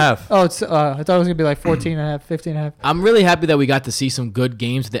 16 half. Oh, it's, I thought it was going to be like 14 and a half, 15 and a half. I'm really happy that we got to see some good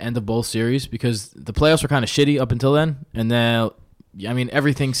games at the end of both series because the playoffs were kind of shitty up until then, and then I mean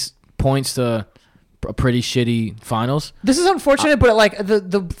everything points to a pretty shitty finals. This is unfortunate, but like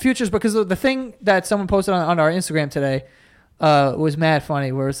the futures, because the thing that someone posted on our Instagram today was mad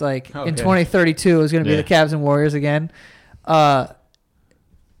funny, where it's like in 2032 it was going to be Yeah. the Cavs and Warriors again.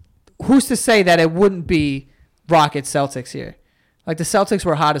 Who's to say that it wouldn't be Rockets Celtics here? Like the Celtics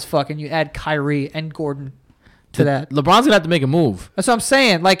were hot as fuck, and you add Kyrie and Gordon to that. LeBron's gonna have to make a move. That's what I'm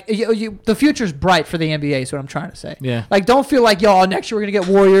saying. Like the future's bright for the NBA. Is what I'm trying to say. Yeah. Like don't feel like yo next year we're gonna get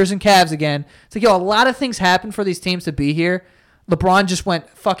Warriors and Cavs again. It's like yo a lot of things happen for these teams to be here. LeBron just went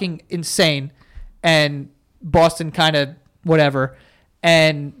fucking insane, and Boston kind of whatever,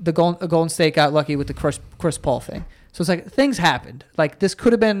 and the Golden State got lucky with the Chris Paul thing. So it's like things happened. Like this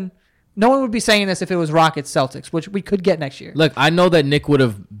could have been. No one would be saying this if it was Rockets Celtics, which we could get next year. Look, I know that Nick would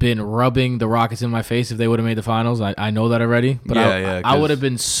have been rubbing the Rockets in my face if they would have made the finals. I know that already, but Yeah, I would 'cause- have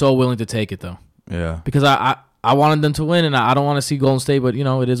been so willing to take it though Yeah. because I wanted them to win, and I don't want to see Golden State, but you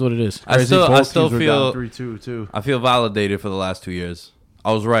know it is what it is. I still Both teams were feel down 3-2 too. I feel validated for the last 2 years.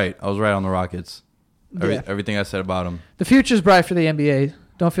 I was right on the Rockets. Yeah. Everything I said about them. The future's bright for the NBA.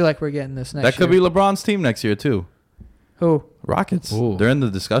 Don't feel like we're getting this next That could year. be LeBron's team next year too. Who? Rockets. Ooh. They're in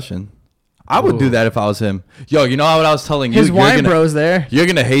the discussion. I would do Ooh. that if I was him. Yo, you know what I was telling you? His wine bros there. You're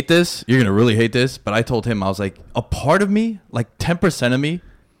going to hate this. You're going to really hate this. But I told him, I was like, a part of me, like 10% of me,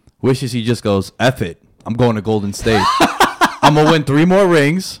 wishes he just goes, F it. I'm going to Golden State. I'm going to win 3 more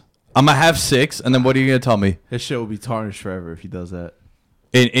rings. I'm going to have 6. And then what are you going to tell me? His shit will be tarnished forever if he does that.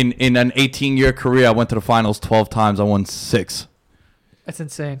 In an 18-year career, I went to the finals 12 times. I won 6. That's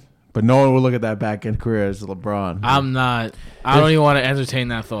insane. But no one will look at that back end career as LeBron. I'm not. I don't even want to entertain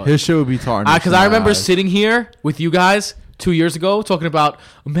that thought. His shit would be tarnished. Because in I my remember eyes. sitting here with you guys 2 years ago talking about,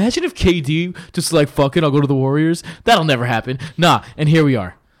 imagine if KD just like, fuck it, I'll go to the Warriors. That'll never happen. Nah, and here we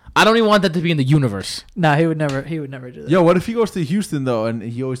are. I don't even want that to be in the universe. Nah, he would never do that. Yo, what if he goes to Houston though, and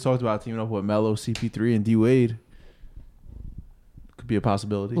he always talked about teaming up with Melo, CP3, and D Wade? Could be a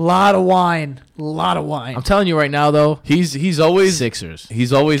possibility. Lot of wine. I'm telling you right now, though, He's always Sixers.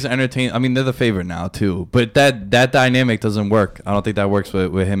 He's always entertained. I mean, they're the favorite now too. But that dynamic doesn't work. I don't think that works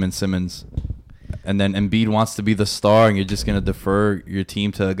with him and Simmons. And then Embiid wants to be the star, and you're just gonna defer your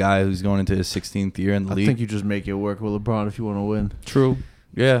team to a guy who's going into his 16th year in the I league. think you just make it work with LeBron if you want to win. True.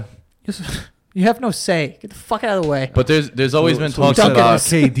 Yeah. You have no say. Get the fuck out of the way. But there's always been So talks Duncan about is-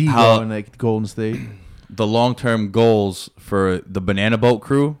 KD how- going like Golden State. the long-term goals for the Banana Boat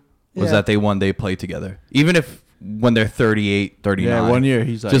crew was Yeah. that they one day play together. Even if when they're 38, 39. Yeah, 1 year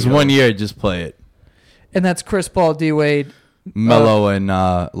he's like Just yo. 1 year, just play it. And that's Chris Paul, D Wade. Melo and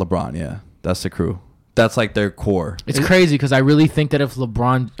LeBron, yeah. That's the crew. That's like their core. It's crazy because I really think that if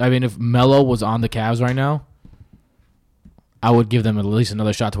Melo was on the Cavs right now, I would give them at least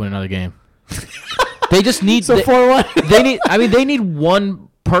another shot to win another game. They just need So 4-1. they need. I mean, they need one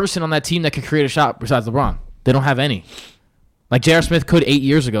person on that team that can create a shot besides LeBron. They don't have any. Like J.R. Smith could 8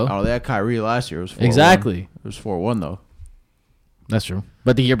 years ago. Oh, they had Kyrie last year. It was 4-1. Exactly. It was 4-1 though. That's true.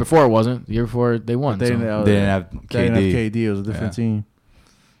 But the year before it wasn't. The year before they won. They so. didn't have, They didn't have They didn't have KD. KD. It was a different team.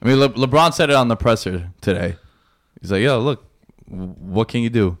 I mean, LeBron said it on the presser today. He's like, "Yo, look, what can you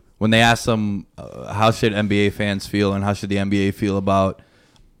do?" When they asked him, "How should NBA fans feel, and how should the NBA feel about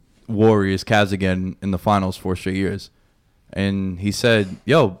Warriors, Cavs again in the finals 4 straight years?" And he said,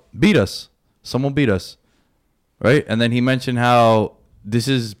 "Yo, beat us. Someone beat us." Right? And then he mentioned how this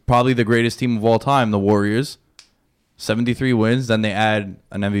is probably the greatest team of all time, the Warriors. 73 wins, then they add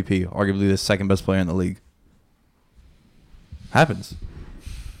an MVP, arguably the second best player in the league. Happens.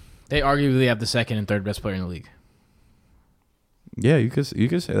 They arguably have the second and third best player in the league. Yeah, you could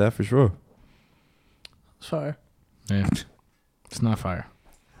say that for sure. Sorry. Yeah. It's not fire.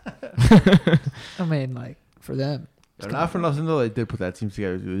 I mean, like, for them. Not for nothing though, they did put that team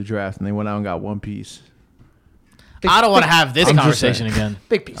together to do the draft, and they went out and got one piece. I don't want to have this I'm just conversation saying. again.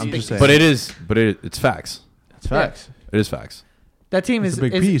 Big piece. I'm Big just piece. saying. But it's facts. It's facts. It is facts. That team It's is a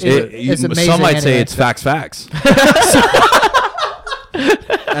big is, piece. is amazing. Some might say anyway. it's facts.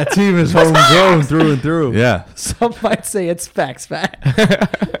 That team is homegrown through and through. Yeah. Some might say it's facts.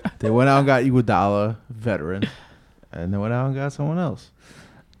 They went out and got Iguodala, veteran, and they went out and got someone else.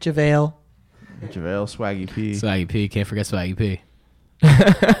 JaVale. JaVale, Swaggy P. Swaggy P. Can't forget Swaggy P.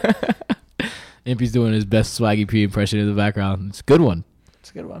 Impy's doing his best Swaggy P impression in the background. It's a good one. It's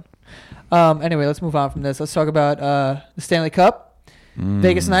a good one. Anyway, let's move on from this. Let's talk about the Stanley Cup.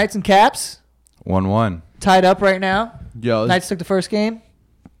 Vegas Knights and Caps 1-1. tied up right now. Yo, Knights took the first game.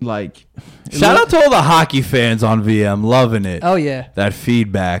 like, Shout out to all the hockey fans on VM. Loving it. Oh yeah. That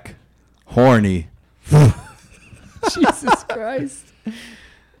feedback. Horny. Jesus Christ.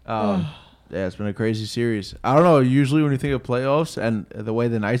 Yeah, it's been a crazy series. I don't know. Usually when you think of playoffs and the way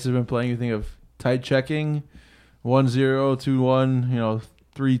the Knights have been playing, you think of tight checking, 1-0, 2-1,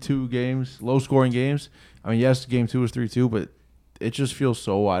 3-2 games, low scoring games. I mean, yes, game 2 was 3-2, but it just feels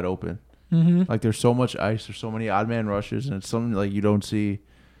so wide open. Mm-hmm. Like there's so much ice, there's so many odd man rushes, and it's something like you don't see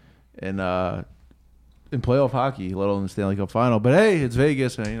in playoff hockey, let alone the Stanley Cup final. But hey, it's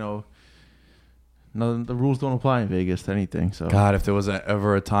Vegas, and the rules don't apply in Vegas to anything. So God, if there was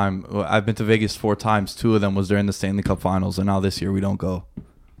ever a time. I've been to Vegas 4 times. 2 of them was during the Stanley Cup finals, and now this year we don't go.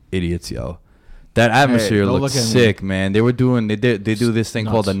 Idiots, yo. That atmosphere don't looks look at me. sick, man. They do this thing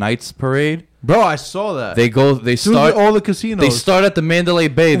called the Knights Parade. bro, I saw that. They Through start all the casinos. They start at the Mandalay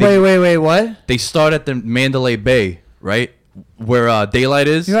Bay. Wait, what? They start at the Mandalay Bay, right? Where Daylight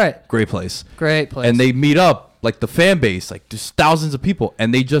is. You're right. Great place. Great place. And they meet up, like the fan base, like there's thousands of people,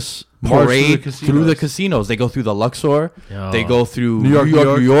 and they just March parade through the through the casinos. casinos. They go through the Luxor. Yo. They go through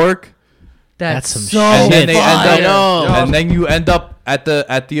New York. That's some so And then shit. they end I up, know. and then you end up at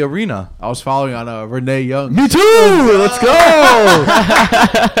the arena. I was following on Renee Young. Me too. Let's go.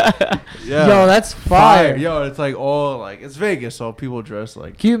 Yeah. Yo, that's fire. Yo, it's like all like it's Vegas, so people dress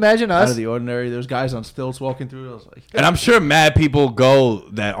like Can you imagine out us? of the ordinary. There's guys on stilts walking through. I was like, And I'm sure mad people go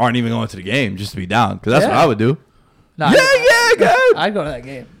that aren't even going to the game just to be down, because that's what Yeah. I would do. Nah, I'd go to that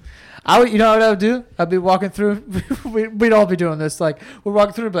game. I would, you know what I would do? I'd be walking through. We'd all be doing this. Like we're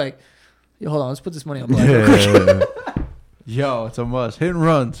walking through, and be like, "Yo, hold on, let's put this money on black." real quick." yo, it's a must. Hit and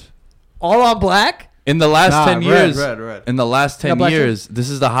runs. All on black. In the last 10 years, red. in the last 10 black years, this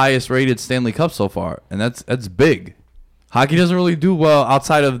is the highest rated Stanley Cup so far, and that's big. Hockey doesn't really do well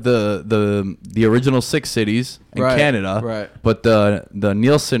outside of the original 6 cities in Right, Canada, right. But the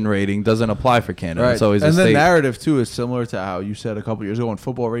Nielsen rating doesn't apply for Canada. Right. It's always and a the state. narrative too is similar to how you said a couple years ago when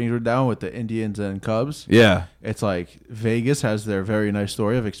football ratings were down with the Indians and Cubs. Yeah, It's like Vegas has their very nice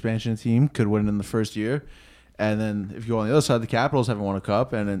story of expansion team could win in the first year. And then if you go on the other side, the Capitals haven't won a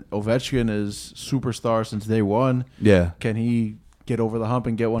cup, and then Ovechkin is superstar since day one. yeah. Can he get over the hump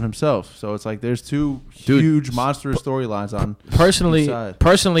and get one himself? So it's like there's two Dude, huge monstrous storylines on Personally, each side.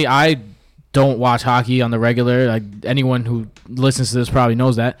 I don't watch hockey on the regular. Like anyone who listens to this probably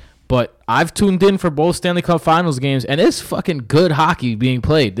knows that. But I've tuned in for both Stanley Cup Finals games, and it's fucking good hockey being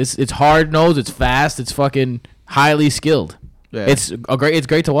played. It's hard nosed, it's fast, it's fucking highly skilled. Yeah. It's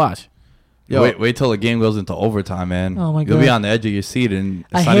great to watch. Yo, Wait till the game goes into overtime, man. Oh, my You'll be God. on the edge of your seat, and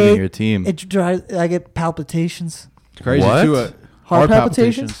it's I not even hate your team. It drives. I get palpitations. crazy What? too. Heart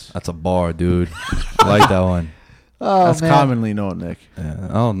palpitations? That's a bar, dude. I like that one. Oh That's man. commonly known, Nick. Yeah.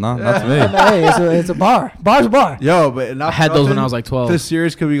 Oh no, not to me. Hey, it's a bar. Bar's a bar. Yo, but not I had for those when nothing, I was like 12. This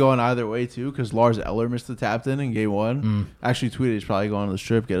series could be going either way too, because Lars Eller missed the tap in game 1. Actually tweeted he's probably going to the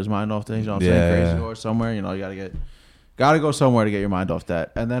strip, get his mind off things. You know what I'm Yeah, saying? Crazy yeah. or somewhere. You gotta Got to go somewhere to get your mind off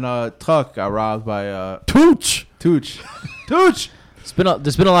that. And then Tuck got robbed by Tooch. Tooch. There's been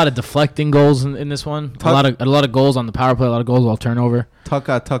a lot of deflecting goals in this one. A lot of goals on the power play. A lot of goals off turnover. Tuck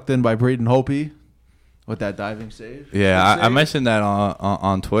got tucked in by Braden Holtby with that diving save. Yeah, I mentioned that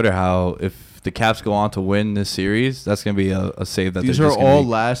on Twitter how if the Caps go on to win this series, that's going to be a save that These they're are just gonna all be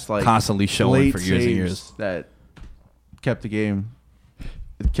last like constantly showing late for years and saves years. that kept the game.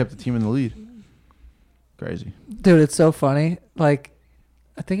 It kept the team in the lead. Crazy. Dude, it's so funny. Like,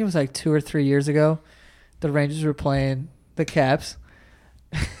 I think it was like 2 or 3 years ago, the Rangers were playing the Caps.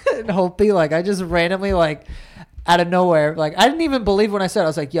 And Holtby, like, I just randomly, like, out of nowhere, like, I didn't even believe when I said it. I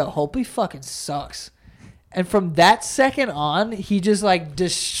was like, yo, Holtby fucking sucks. And from that second on, he just, like,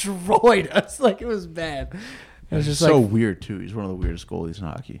 destroyed us. Like, it was bad. It was just so like, weird, too. He's one of the weirdest goalies in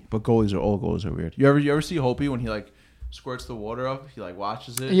hockey. But all goalies are weird. You ever see Holtby when he, like, squirts the water up? He, like,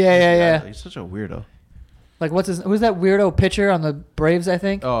 watches it? Yeah. He's such a weirdo. like, who's that weirdo pitcher on the Braves, I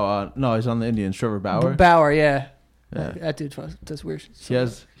think? Oh, no, he's on the Indians. Trevor Bauer. Bauer, yeah. Yeah. That dude does weird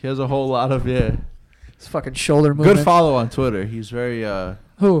shit. He has a whole lot of, yeah. His fucking shoulder movement. Good follow on Twitter. He's very,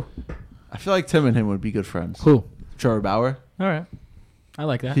 Who? I feel like Tim and him would be good friends. Who? Trevor Bauer. All right. I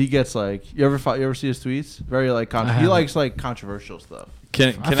like that. He gets like you ever see his tweets? Very like he likes like controversial stuff.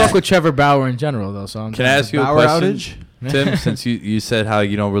 Can I fuck with Trevor Bauer in general, though. So Can I ask you a Bauer question, Tim? Since you said how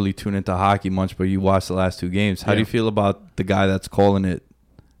you don't really tune into hockey much, but you watched the last 2 games, how do you feel about the guy that's calling it,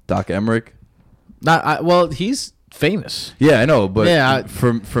 Doc Emmerich? Well, he's famous. Yeah, I know, but Yeah,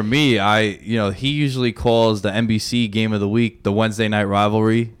 for me, he usually calls the NBC game of the week, the Wednesday night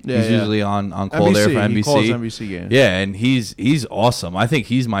rivalry. Yeah, he's yeah. usually on call there for NBC. He calls NBC games. Yeah, and he's awesome. I think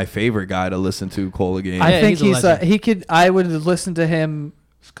he's my favorite guy to listen to call a game. I Yeah, think he's a legend. I would listen to him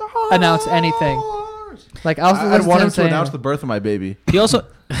announce anything. Like, I'd want him to announce the birth of my baby. He also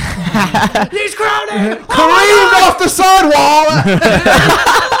He's crowded! Kareemed off the sidewall.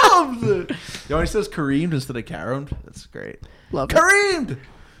 Yo, when he says Kareemed instead of caromed, that's great. Love it. Kareemed.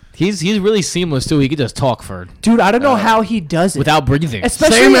 he's really seamless too. He could just talk for Dude, I don't know how he does it. without breathing.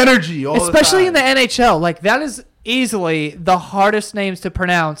 Same energy all the especially in the time. NHL. Like, that is easily the hardest names to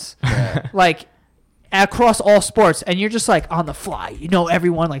pronounce. Like, across all sports, and you're just like on the fly. You know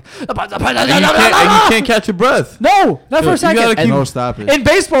everyone like. and you can't catch your breath. No, not for a second. gotta keep- No, stop it. In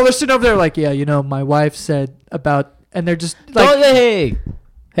baseball, they're sitting over there like, yeah, my wife said about, and they're just like, Oh,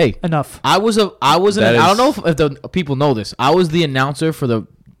 hey. enough. I was That I don't is- know if the people know this. I was the announcer for the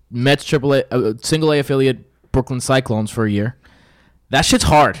Mets AAA single A affiliate Brooklyn Cyclones for a year. That shit's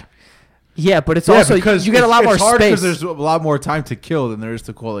hard. Yeah, but it's also because you get a lot more it's hard space. there's a lot more time to kill than there is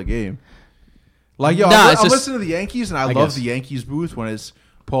to call a game. Like, yo, Nah, I'm it's just- listening to the Yankees, and I love guess. the Yankees booth when it's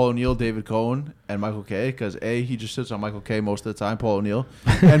Paul O'Neill, David Cohen, and Michael Kay, because A, he just sits on Michael Kay most of the time, Paul O'Neill,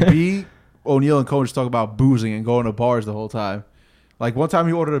 and B, O'Neill and Cohen just talk about boozing and going to bars the whole time. Like, one time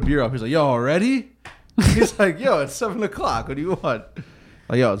he ordered a beer up, he's like, yo, already? He's like, yo, it's 7 o'clock, what do you want?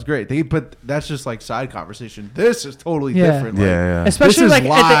 Like, yo, it's great. But that's just like side conversation. This is totally Yeah. different. Like, Especially this is like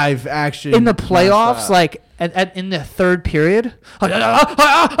live action in the playoffs, nonstop. like in the third period.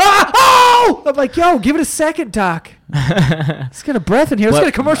 I'm like, yo, give it a second, Doc. Let's get a breath in here. Let's But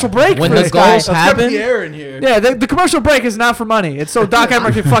get a commercial break when for the this guy. goals Let's get happen- the air in here. Yeah, the commercial break is not for money. It's so Doc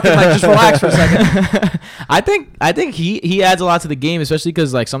Emmerich can fucking like just relax for a second. I think he adds a lot to the game, especially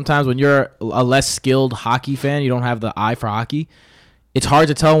because like sometimes when you're a less skilled hockey fan, you don't have the eye for hockey. It's hard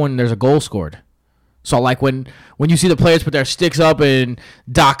to tell when there's a goal scored. So like when you see the players put their sticks up and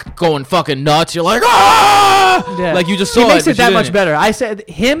Doc going fucking nuts, you're like, ah! Yeah. Like you just saw he makes it, it but you that much didn't. better. I said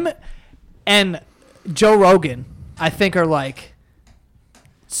him and Joe Rogan, I think, are like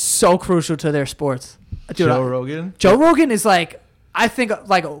so crucial to their sports. Dude, Joe Rogan. Joe Rogan is like, I think,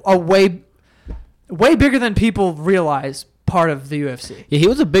 like a way bigger than people realize part of the UFC. Yeah, he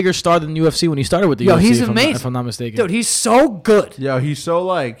was a bigger star than UFC when he started with the Yo, UFC. he's if amazing. if I'm not mistaken. Dude, he's so good. Yo, he's so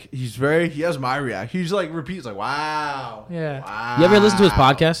like he has my reaction. He's like repeats like wow. Yeah. Wow. You ever listen to his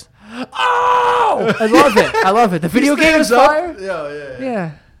podcast? Oh, I love it. I love it. The video game is fire. Yeah.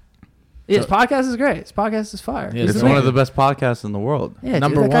 Yeah. His podcast is great. His podcast is fire. Yeah, He's It's amazing. one of the best podcasts in the world. Yeah,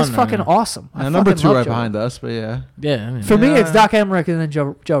 number dude, that guy's one, fucking man. awesome. I And number fucking 2 love right Joe behind us, but yeah. Yeah. I mean, For me, yeah. it's Doc Emmerich and then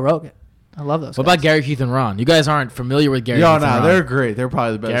Joe Rogan. I love those. What guys. about Gary, Keith, and Ron? You guys aren't familiar with Gary, Yo, Keith, and Ron. they're great. They're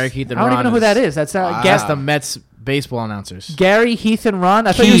probably the best. Gary, Keith, and I don't Ron. even know who that is. That's Wow. Guess the Mets baseball announcers. Gary, Heath, and Ron.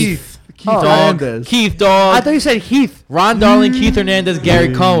 I thought you. Keith. Keith Oh. Hernandez. Keith Dog. I thought you said Heath. Ron Darling, Keith Hernandez,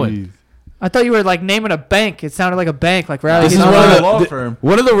 Gary Cohen. I thought you were like naming a bank. It sounded like a bank, like Rally. This is Sounds one like of a law the- firm.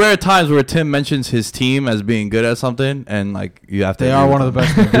 One of the rare times where Tim mentions his team as being good at something, and like you have to. They agree are with one of the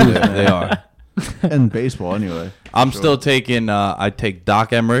them. best in the Yeah, they are. in baseball anyway. I'm still taking. I take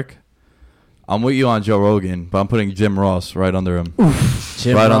Doc Emmerich. I'm with you on Joe Rogan, but I'm putting Jim Ross right under him.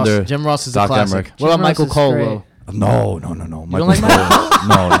 Jim Right Ross. under Jim Ross is Doc a classic. Emmerich. What about Jim Ross Michael is Cole? great. Will? No. don't like Cole.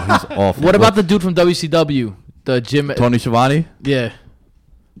 No, he's awful. What about the dude from WCW? The Jim. Tony Schiavone? Yeah.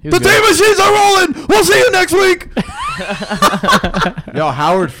 He was The good. Day Machines are rolling. We'll see you next week. Yo,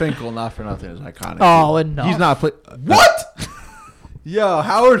 Howard Finkel, not for nothing, is iconic. Oh, and no. He's not play. What? Yo,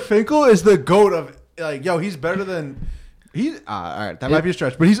 Howard Finkel is the goat of like. Yo, he's better than. He's all right. That might be a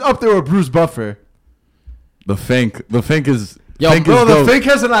stretch, but he's up there with Bruce Buffer. The Fink is. Yo, Fink Bro, is the dope. Fink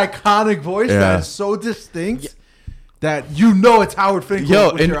has an iconic voice Yeah. that is so distinct that you know it's Howard Finkel.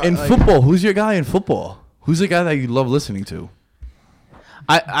 Yo, with in your, like- football, who's your guy in football? Who's the guy that you love listening to?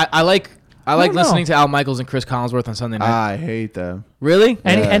 I like don't know. listening to Al Michaels and Chris Collinsworth on Sunday night. I hate them. Really?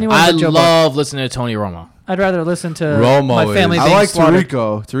 Anyone I but Joe Buck. love listening to Tony Romo. I'd rather listen to Romo my family is- I being like slaughtered.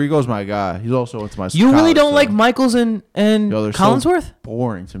 Tirico. Tirico's my guy. He's also into my. You really college, don't so- like Michaels and Yo, they're so Collinsworth?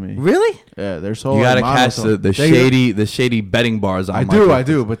 boring to me. Really? Yeah, they're so. You gotta like, catch monotone. the shady betting bars on. I Michael.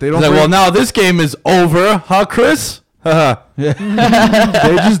 do, but they He's don't. like, bring- well, now this game is over, huh, Chris? Haha. they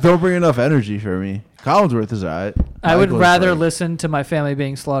just don't bring enough energy for me. Collinsworth is alright. I would Michael's rather like- listen to my family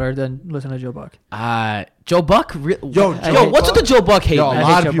being slaughtered than listen to Joe Buck. Joe Buck? Yo, Joe what's with the Joe Buck hate? Yo, a man? I lot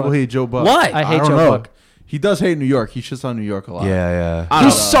hate of Joe people Buck. hate Joe Buck. Why? I hate don't Joe know. Buck. He does hate New York. He shits on New York a lot. Yeah. I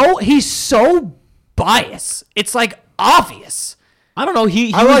don't know. He's so biased. It's like obvious. I don't know.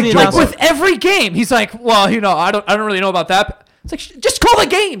 He I was like the Joe Like announcer. with every game, he's like, well, I don't really know about that. It's like, just call the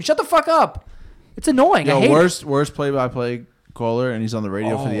game. Shut the fuck up. It's annoying. I Yo, hate worst play-by-play caller, and he's on the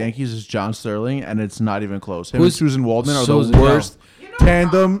radio for the Yankees, is John Sterling, and it's not even close. Him Who's- and Susan Waldman are Susan, the worst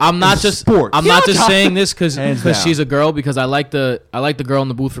tandem. I'm not in just sports. I'm not just saying this because Hands down. she's a girl, because I like the girl in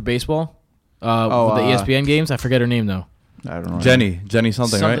the booth for baseball. With the ESPN games. I forget her name though. I don't know. Jenny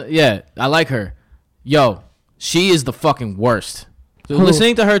something, right? Yeah, I like her. Yo, she is the fucking worst. So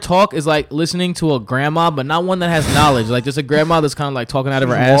listening to her talk is like listening to a grandma, but not one that has knowledge. Like just a grandma that's kind of like talking out of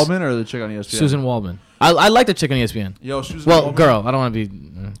her Susan ass. Waldman or the chick on ESPN? Susan Waldman. I like the chick on ESPN. Yo, Susan. Well, Waldman. girl. I don't want to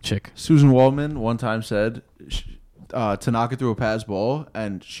be chick. Susan Waldman one time said Tanaka threw a pass ball,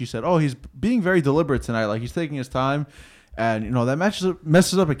 and she said, "Oh, he's being very deliberate tonight. Like he's taking his time, and that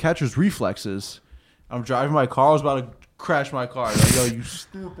messes up a catcher's reflexes." I'm driving my car. I was about to crash my car. Like, yo, you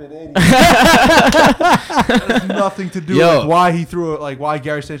stupid idiot. That has nothing to do Yo. with why he threw it. Like why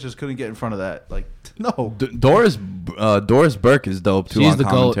Gary Sanchez couldn't get in front of that. Like no. Doris Burke is dope too She's on the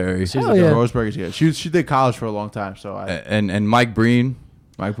goat. commentary. She's Oh, the yeah. goat. Roseberg is good. She did college for a long time. So And Mike Breen.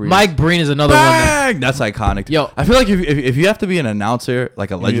 Mike Breen is another one. Bang! That's iconic. Yo. I feel like if you have to be an announcer, like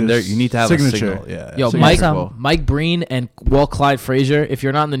a legendary, you need to have signature. a signal. Yeah. Yo, So Mike Yes. Mike Breen and Clyde Frazier, if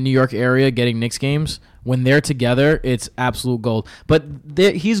you're not in the New York area getting Knicks games, when they're together, it's absolute gold. But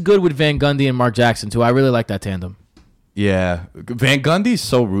he's good with Van Gundy and Mark Jackson, too. I really like that tandem. Yeah. Van Gundy's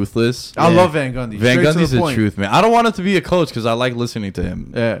so ruthless. I love Van Gundy. Van Straight to Gundy's the point. truth, man. I don't want him to be a coach because I like listening to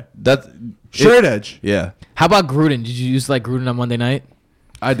him. Yeah. That's Straight edge. Yeah. How about Gruden? Did you use like Gruden on Monday night?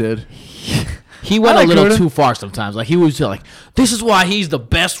 I did. He went I a like little Gruden. too far sometimes. Like he was like, "This is why he's the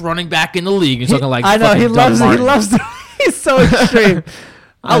best running back in the league." He's talking like, I know fucking he Doug loves. He Martin. loves. He's so extreme.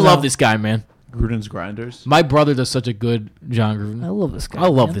 I know. love this guy, man. Gruden's grinders. My brother does such a good John Gruden. I love this guy. I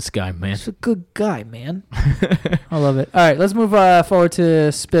love man. this guy, man. He's a good guy, man. I love it. All right, let's move forward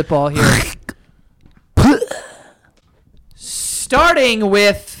to spitball here. Starting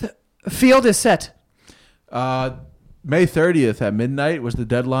with field is set. May 30th at midnight was the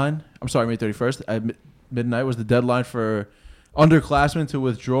deadline. I'm sorry, May 31st at midnight was the deadline for underclassmen to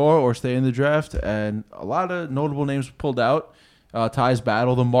withdraw or stay in the draft, and a lot of notable names pulled out. Ty's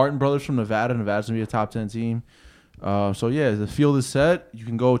battle, the Martin brothers from Nevada. Nevada's gonna be a top 10 team. So yeah, the field is set. You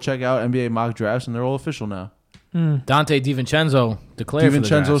can go check out NBA mock drafts, and they're all official now. Dante DiVincenzo declared for the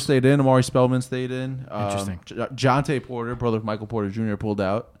DiVincenzo draft. stayed in. Amari Spellman stayed in. Interesting. Jonte Porter, brother of Michael Porter Jr., pulled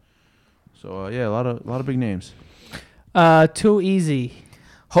out. So yeah, a lot of big names. Too easy.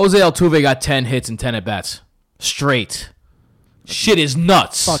 Jose Altuve got 10 hits and 10 at bats straight. Shit is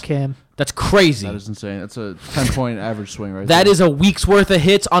nuts. Fuck him. That's crazy. That is insane. That's a 10-point average swing right That there. is a week's worth of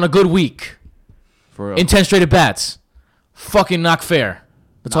hits on a good week For real. in 10 straight at bats. Fucking not fair.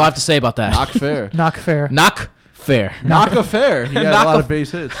 That's all I have to say about that. Knock fair. Knock fair. Knock fair. Knock a fair. He had a Knock lot a- of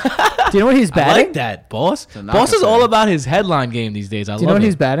base hits. Do you know what he's I batting? like that, boss. a knock Boss is affair. all about his headline game these days. I Do you know love what it.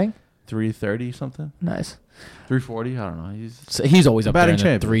 he's batting? 330 something. Nice. 340. I don't know. He's So he's always up there batting in the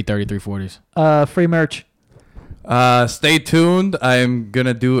champion. 330, 340s. Free merch. Stay tuned. I'm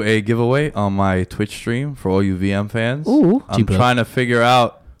gonna do a giveaway on my Twitch stream for all you VM fans. Ooh. I'm Cheap trying to figure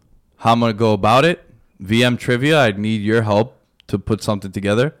out how I'm gonna go about it. VM trivia. I need your help to put something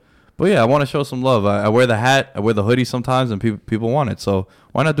together. But yeah, I want to show some love. I wear the hat, I wear the hoodie sometimes, and people want it. So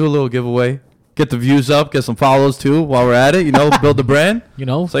why not do a little giveaway? Get the views up, get some follows too while we're at it. Build the brand.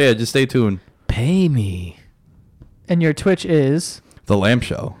 So yeah, just stay tuned. Pay me. And your Twitch is The Lamb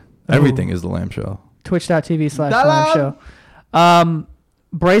Show. Everything is The Lamb Show. twitch.tv/Lamb Show.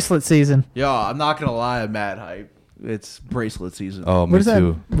 Bracelet season. Yo, I'm not gonna lie, I'm mad hype. It's bracelet season. Oh, me What is that?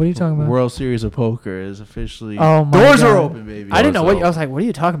 too. What are you talking about? World Series of Poker is officially. Oh my doors are God. open, baby. I didn't know Doors what are I was like. What are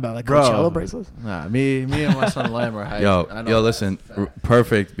you talking about? Like Bro. Coachella bracelets? Nah, me and my son Lamb are hyped. I know Yo, listen,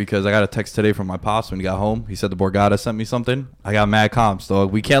 perfect, because I got a text today from my pops when he got home. He said the Borgata sent me something. I got mad comps,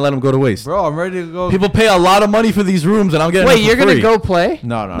 dog. We can't let them go to waste. Bro, I'm ready to go. People pay a lot of money for these rooms, and I'm getting Wait, them for you're gonna free. go play?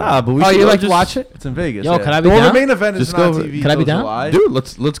 No. Nah, but we Oh, should you go like to just watch it? It's in Vegas. Yo, can I be well, down? the main event is Just not go- TV. Can I be till down? July. Dude,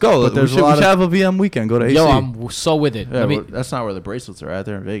 let's go. But We there's a should, lot of- have a VM weekend. Go to AC. Yo, I'm so with it. Yeah, Let me, but that's not where the bracelets are at.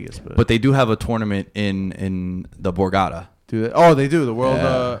 They're in Vegas. But they do have a tournament in the Borgata. do they? Oh, they do. The World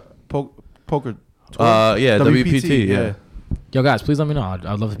Yeah. Poker. Yeah, WPT. Yeah. yo, guys, please let me know. I'd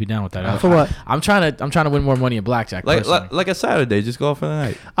love to be down with that. For what? I'm trying to win more money in blackjack. Like, personally. like like a Saturday, just go out for the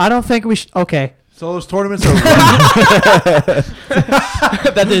night. I don't think we should. Okay. So those tournaments are.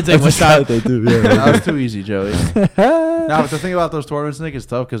 that didn't take much time. They do. Yeah. That was too easy, Joey. Now, but the thing about those tournaments, Nick, is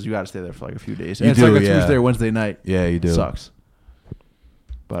tough because you got to stay there for like a few days. And You it's do, like a yeah. Tuesday or Wednesday night. Yeah, you do. Sucks.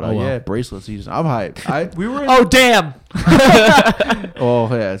 But Oh, well. yeah, bracelet season. I'm hyped. We were. Oh damn. Oh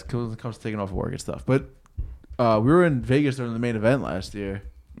yeah, it comes to taking off work and stuff. But we were in Vegas during the main event last year.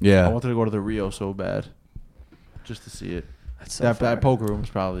 I Yeah. wanted to go to the Rio so bad, just to see it. That's so That far. poker room was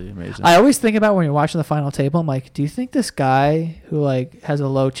probably amazing. I always think about when you're watching the final table. I'm like, do you think this guy who like has a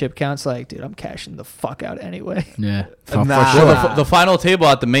low chip count's like, dude, I'm cashing the fuck out anyway. Yeah, Nah. for sure. Well, the final table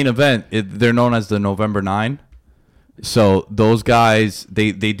at the main event, they're known as the November 9. So those guys,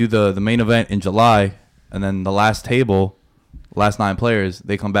 they do the main event in July, and then the last table, last 9 players,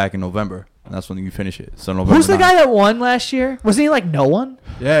 they come back in November, and that's when you finish it. So November. Who's the 9. guy that won last year? Wasn't he like no one?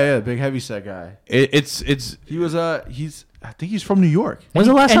 yeah, big heavy set guy. It's He was I think he's from New York. When's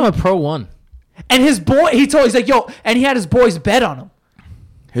the last And- time a pro won? And his boy, he's like, yo, and he had his boys bet on him.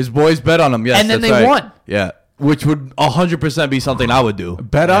 his boys bet on him. Yes, And then that's they right. won. Yeah, which would 100% be something I would do.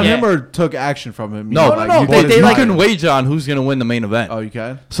 Bet on Yeah. him or took action from him? No, no, you they- bought they his like- you money. can wager on who's gonna win the main event. Oh, you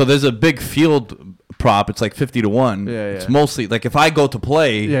can. So there's a big field prop. It's like 50-1. Yeah, yeah. It's mostly like if I go to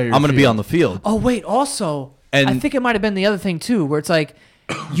play, Yeah, your I'm gonna be field. on the field. Oh wait, also, And- I think it might have been the other thing too, where it's like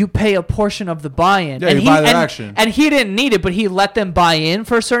you pay a portion of the buy-in. Yeah, and you buy their and, action. And he didn't need it, but he let them buy in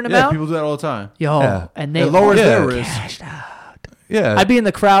for a certain Yeah, amount. people do that all the time. Yo, Yeah. and they It lowers Yeah. their risk. cashed out. Yeah, I'd be in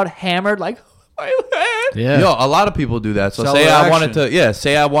the crowd, hammered, like, Yeah. Yo, a lot of people do that. So Sell say their I wanted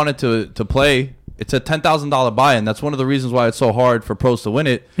action. to play. It's a $10,000 buy-in. That's one of the reasons why it's so hard for pros to win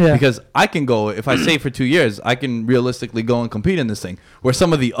it. Yeah. Because I can go, if I save for 2 years, I can realistically go and compete in this thing. Where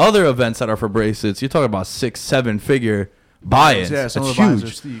some of the other events that are for bracelets, you're talking about 6-7 figure buy-ins. Yeah, some That's of the buy-ins are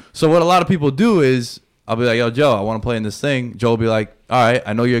huge. steep. So what a lot of people do is, I'll be like, yo, Joe, I want to play in this thing. Joe will be like, all right,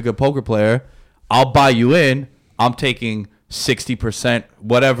 I know you're a good poker player. I'll buy you in. I'm taking 60%,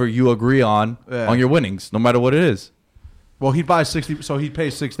 whatever you agree on your winnings, no matter what it is. Well, he'd buy 60, so he'd pay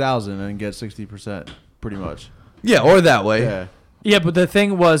 6,000 and get 60%, pretty much. Yeah, or that way. Yeah. yeah. But the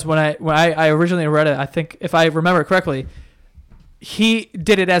thing was, when I originally read it, I think if I remember correctly, he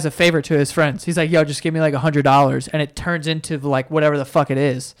did it as a favor to his friends. He's like, yo, just give me like $100, and it turns into like whatever the fuck it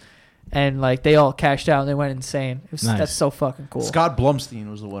is. And like they all cashed out and they went insane. It was, Nice. That's so fucking cool. Scott Blumstein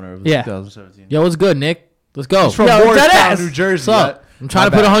was the winner of the Yeah. 2017. Yo, what's good, Nick? Let's go. He's from Yo, Morristown, deadass. New Jersey. What's up? I'm trying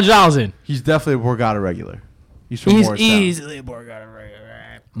to My put bad. $100 in. He's definitely a Borgata regular. He's from He's Morristown. easily a Borgata.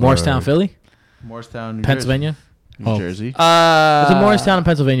 Morristown, Philly, Morristown, New Pennsylvania. Jersey. New Oh. Jersey. Is it Morristown in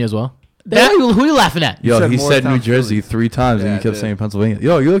Pennsylvania as well? that- who are you laughing at? Yo, said he said Morristown, New Jersey Philly. 3 times, Yeah, and I you kept did. saying Pennsylvania.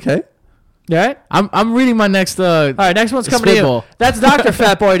 Yo, you okay? You all right? I'm reading my next. All right, next one's coming Spitball. to you. That's Dr.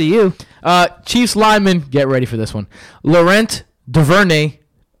 Fat Boy to you. Chiefs lineman, get ready for this one. Laurent Duvernay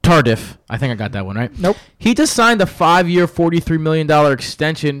Tardif. I think I got that one right. Nope. He just signed a 5-year, $43 million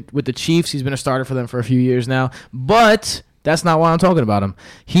extension with the Chiefs. He's been a starter for them for a few years now. But that's not why I'm talking about him.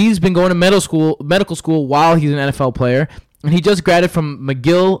 He's been going to medical school while he's an NFL player. And he just graduated from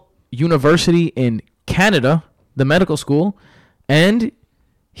McGill University in Canada, the medical school. And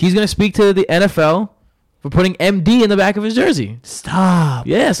he's going to speak to the NFL for putting MD in the back of his jersey. Stop.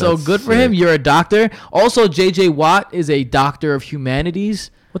 Yeah, so That's good for him. sick. You're a doctor. Also, J.J. Watt is a doctor of humanities.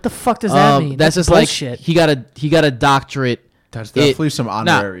 What the fuck does that mean? That's just bullshit. like he got a doctorate. That's definitely some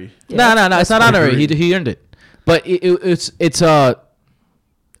honorary. No, it's not honorary. He earned it. But it's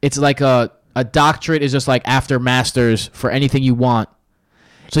like a doctorate is just like after masters for anything you want.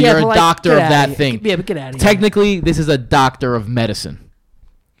 So Yeah, you're but a like, doctor get of outta that here. thing. Yeah, but get out of here. Technically, this is a doctor of medicine.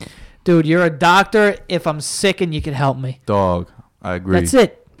 Dude, you're a doctor if I'm sick and you can help me. Dog, I agree. That's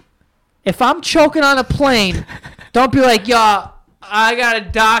it. If I'm choking on a plane, don't be like, yo, I got a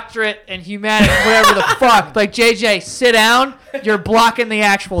doctorate in humanity, whatever the fuck. Like, JJ, sit down. You're blocking the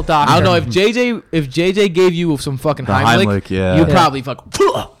actual doctor. I don't know if JJ gave you some fucking The Heimlich, Heimlich, yeah. you Yeah. probably fucking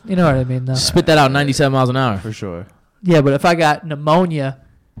You know what I mean, though. spit that out 97 miles an hour. For sure. Yeah, but if I got pneumonia,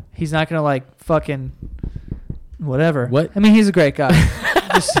 he's not gonna like fucking whatever. What? I mean, he's a great guy.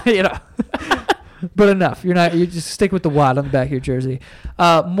 Just, you know. But enough. You just stick with the wad on the back of your jersey.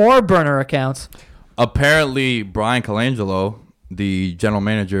 More burner accounts. Apparently, Brian Colangelo, the general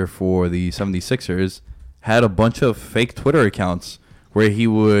manager for the 76ers, had a bunch of fake Twitter accounts where he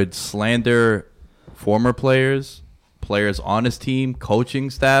would slander former players on his team, coaching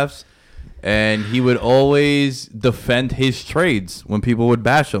staffs, and he would always defend his trades when people would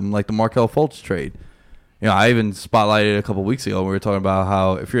bash him, like the Markelle Fultz trade. You know, I even spotlighted a couple weeks ago when we were talking about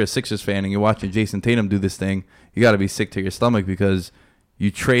how if you're a Sixers fan and you're watching Jason Tatum do this thing, you got to be sick to your stomach because you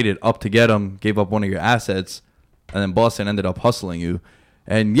traded up to get him, gave up one of your assets, and then Boston ended up hustling you.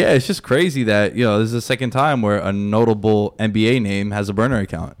 And yeah, it's just crazy that, you know, this is the second time where a notable NBA name has a burner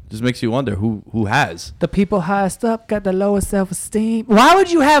account. Just makes you wonder who has. The people highest up got the lowest self-esteem. Why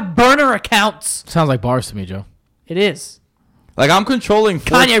would you have burner accounts? Sounds like bars to me, Joe. It is. Like I'm controlling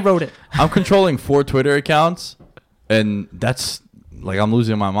Kanye wrote it. I'm controlling 4 Twitter accounts, and that's like I'm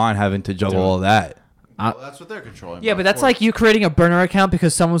losing my mind having to juggle all that. Well, that's what they're controlling. Yeah, by but that's force. like you creating a burner account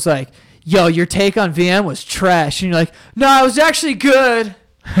because someone's like, yo, your take on VM was trash. And you're like, no, it was actually good.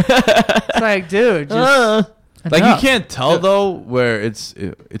 It's like, dude. Just Like enough. you can't tell though where it's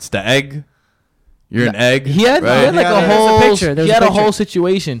the egg. You're an egg. He had, right? he had like Yeah, a there's a whole picture. There's he a had a picture. whole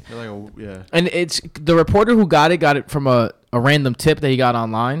situation. They're like yeah. And it's the reporter who got it from a random tip that he got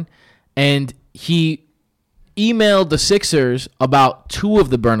online, and he emailed the Sixers about 2 of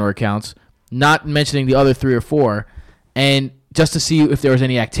the burner accounts, not mentioning the other 3 or 4, and just to see if there was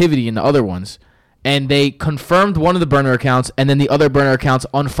any activity in the other ones. And they confirmed one of the burner accounts, and then the other burner accounts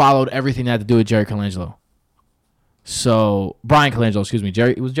unfollowed everything that had to do with Jerry Colangelo. So Brian Colangelo, excuse me.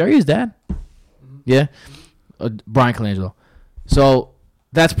 Was Jerry his dad? Yeah, Brian Colangelo. So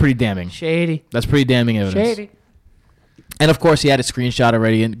that's pretty damning. Shady. That's pretty damning evidence. Shady. And of course, he had a screenshot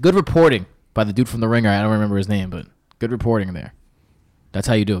already. And good reporting by the dude from The Ringer. I don't remember his name, but good reporting there. That's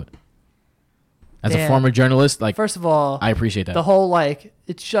how you do it. As a Damn. former journalist, like First of all, I appreciate that. the whole like,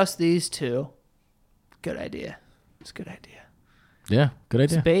 it's just these 2. Good idea. It's a good idea. Yeah, good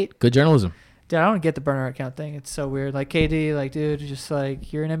idea. It's bait. Good journalism. Dude, I don't get the burner account thing. It's so weird. Like, KD, like, dude, just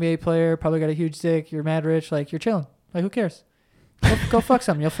like, you're an NBA player, probably got a huge dick, you're mad rich, like, you're chilling. Like, who cares? Go fuck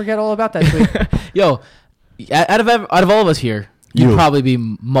something. You'll forget all about that tweet. Yo, out of all of us here, you'd You. probably be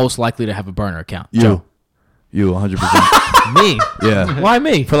most likely to have a burner account. You 100%. Me? Yeah. Why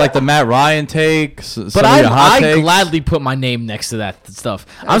me? For like the Matt Ryan take, some But of your hot I takes. gladly put my name next to that stuff.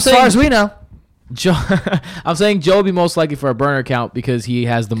 As far as we know. Joe, I'm saying Joe would be most likely for a burner account because he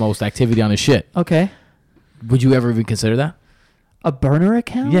has the most activity on his shit. Okay. Would you ever even consider that? A burner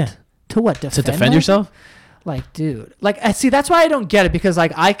account? Yeah. To what? Defend To defend myself? yourself? Like, dude. Like, I see, that's why I don't get it because,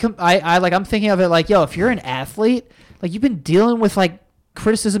 like, I'm thinking of it like, yo, if you're an athlete, like, you've been dealing with, like,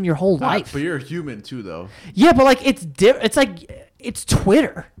 criticism your whole life. But you're a human too, though. Yeah, but, like, it's like, it's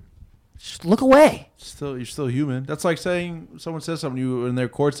Twitter. Just look away. You're still human. That's like saying someone says something to you in their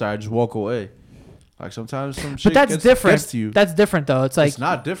courtside, just walk away. Like sometimes some shit But that's gets, different. gets to you. That's different, though. It's like, It's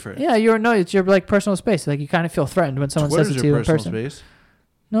not different. yeah, it's your, like, personal space. Like, you kind of feel threatened when someone Twitter's says it to your you in personal person. space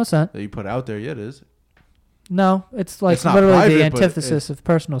No, it's not. that you put out there. Yeah, it is. No, it's like It's not literally private, the but antithesis of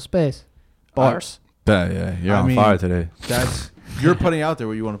personal space. Bars. Yeah, you're I on mean, fire today. That's you're putting out there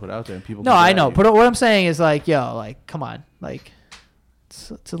what you want to put out there, and people. No, can get I at know. you. But what I'm saying is like, yo, like, come on, like,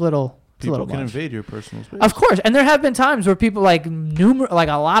 it's a little, People can much. invade your personal space. Of course, and there have been times where people like like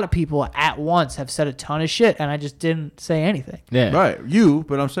a lot of people at once have said a ton of shit, and I just didn't say anything. Yeah. Right, you.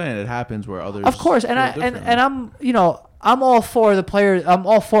 But I'm saying it happens where others. Of course, and feel differently. I'm all for the players. I'm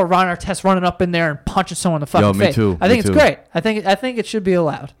all for Ron Artest running up in there and punching someone in the fucking Yo, me face. too, I me think it's too. great. I think it should be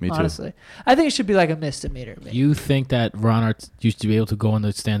allowed. Me too. Honestly, I think it should be like a misdemeanor. Maybe. You think that Ron Artest used to be able to go in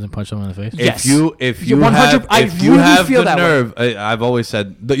the stands and punch someone in the face? Yes. If you You're 100 have I if you really have feel the that way. nerve, I've always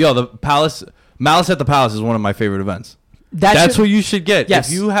said the Palace Malice at the Palace is one of my favorite events. That's what you should get. Yes.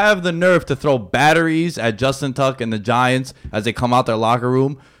 If you have the nerve to throw batteries at Justin Tuck and the Giants as they come out their locker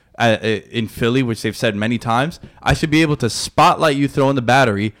room in Philly, which they've said many times, I should be able to spotlight you throwing the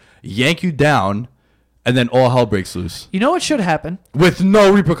battery, yank you down, and then all hell breaks loose You know what should happen? with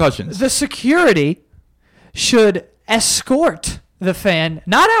no repercussions. The security should escort the fan,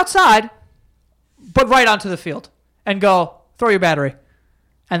 not outside, but right onto the field, and go throw your battery,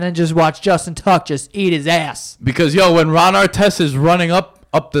 and then just watch Justin Tuck just eat his ass. Because, when Ron Artest is running up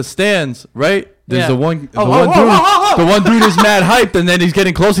up the stands, right? There's Yeah. the one, Oh, the whoa, one whoa, dude, whoa, whoa, whoa. the one dude is mad hyped, and then he's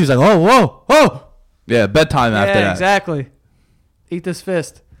getting close. He's like, oh, whoa, whoa. Yeah, bedtime after Yeah, that. exactly. Eat this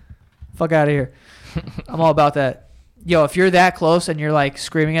fist. Fuck out of here. I'm all about that. Yo, if you're that close and you're like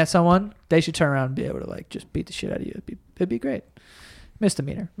screaming at someone, they should turn around and be able to like just beat the shit out of you. It'd be great.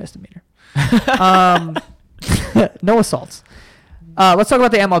 Misdemeanor. No assaults. Let's talk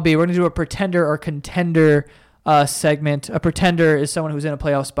about the MLB. We're gonna do a pretender or contender segment. A pretender is someone who's in a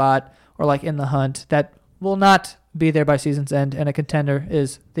playoff spot or like in the hunt that will not be there by season's end, and a contender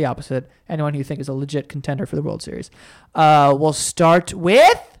is the opposite. Anyone who you think is a legit contender for the World Series. We'll start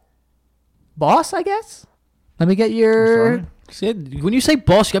with Boss, I guess. Let me get your. When you say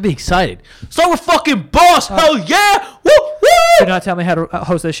boss, you gotta be excited. Start with fucking boss. Hell yeah. Woo, woo. Do not tell me how to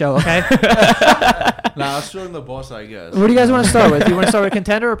host this show, okay? Nah, let's show him the boss, I guess. What do you guys want to start with? Do you want to start with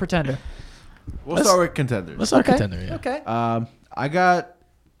contender or pretender? We'll start with contenders. Let's start Okay. contender. Yeah. Okay. I got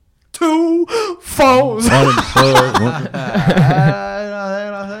 2 foes. Nah,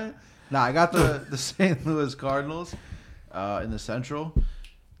 I got the St. Louis Cardinals in the Central.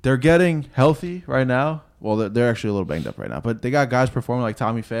 They're getting healthy right now. Well, they're actually a little banged up right now, but they got guys performing like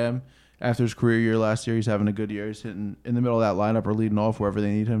Tommy Pham. After his career year last year, he's having a good year. He's hitting in the middle of that lineup or leading off wherever they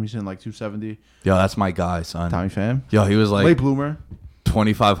need him. He's hitting like 270. Yo, that's my guy, son. Tommy Pham. Yo, he was like Late bloomer.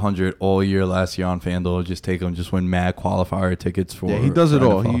 2,500 all year last year on FanDuel. Just take him, just win mad qualifier tickets for. Yeah, he does it for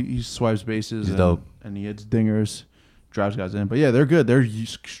all. NFL. He swipes bases. He's dope. And he hits dingers, drives guys in. But yeah, they're good. They're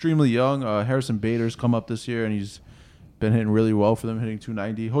extremely young. Harrison Bader's come up this year, and he's been hitting really well for them, hitting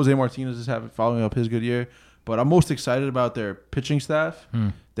 290. Jose Martinez is following up his good year. But I'm most excited about their pitching staff.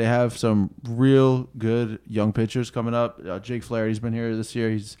 They have some real good young pitchers coming up. Jake Flaherty's been here this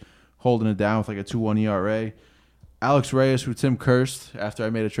year. He's holding it down with like a 2.1 ERA. Alex Reyes, who Tim cursed after I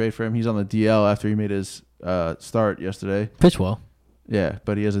made a trade for him, he's on the DL after he made his start yesterday. Pitch well. Yeah,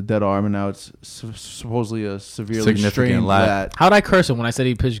 but he has a dead arm, and now it's supposedly a severely Significant strained lat. lat. How'd I curse him when I said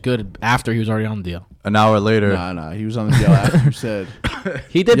he pitched good after he was already on the deal? An hour later, Nah, he was on the DL after you said.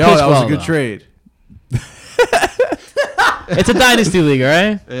 He did Yo, pitch that well. was a good though. trade. It's a dynasty league, all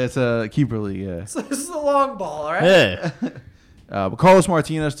right? It's a keeper league, yeah. So this is a long ball, all right? Yeah. But Carlos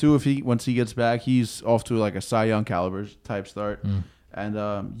Martinez too, once he gets back, he's off to like a Cy Young caliber type start. And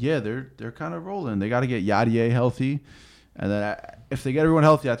yeah, they're kind of rolling. They got to get Yadier healthy, and then if they get everyone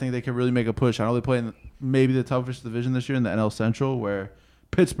healthy, I think they can really make a push. I know they play in maybe the toughest division this year in the NL Central, where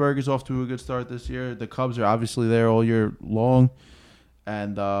Pittsburgh is off to a good start this year. The Cubs are obviously there all year long,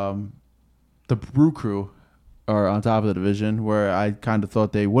 and the Brew Crew are on top of the division, where I kind of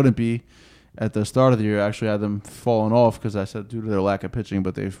thought they wouldn't be at the start of the year. I actually had them falling off because I said due to their lack of pitching,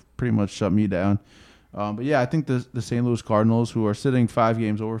 but they've pretty much shut me down. But yeah, I think the St. Louis Cardinals, who are sitting 5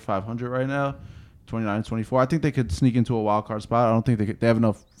 games over 500 right now, 29-24, I think they could sneak into a wild card spot. I don't think they have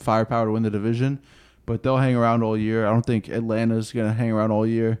enough firepower to win the division, but they'll hang around all year. I don't think Atlanta's going to hang around all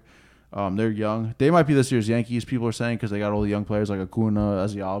year. They're young. They might be this year's Yankees, people are saying, because they got all the young players like Acuna,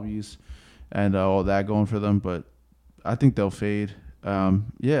 Ozzie Albies, and all that going for them. But I think they'll fade.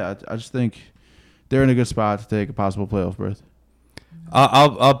 Yeah, I just think they're in a good spot to take a possible playoff berth.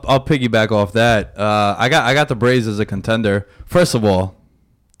 I'll piggyback off that. I got the Braves as a contender. First of all,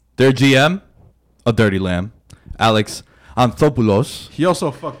 their GM, a dirty lamb, Alex Anthopoulos. He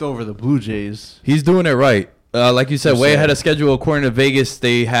also fucked over the Blue Jays. He's doing it right. Like you said, way ahead of schedule. According to Vegas,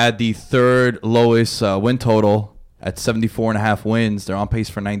 they had the third lowest win total at 74.5 wins. They're on pace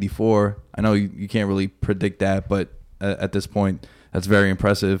for 94. I know you can't really predict that, but at this point, that's very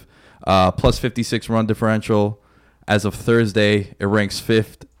impressive. Plus 56 run differential. As of Thursday, it ranks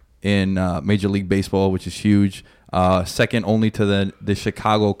 5th in Major League Baseball, which is huge. Second only to the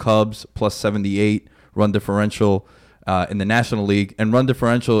Chicago Cubs, plus 78 run differential in the National League. And run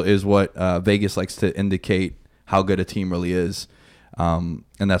differential is what Vegas likes to indicate how good a team really is. And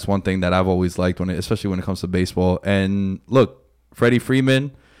that's one thing that I've always liked, especially when it comes to baseball. And look, Freddie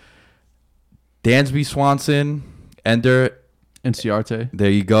Freeman, Dansby Swanson, Ender, Inciarte. there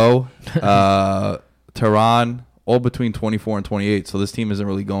you go. Tehran, all between 24 and 28. So this team isn't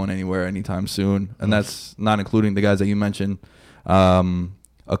really going anywhere anytime soon. And that's not including the guys that you mentioned.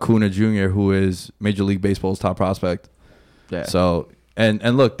 Acuna Jr., who is Major League Baseball's top prospect. Yeah. So,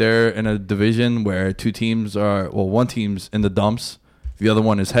 and look, they're in a division where one team's in the dumps. The other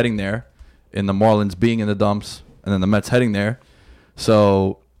one is heading there, in the Marlins being in the dumps, and then the Mets heading there.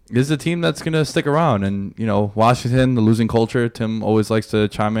 So this is a team that's going to stick around. And, Washington, the losing culture, Tim always likes to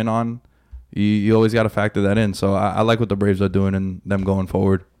chime in on. You always got to factor that in. So I like what the Braves are doing and them going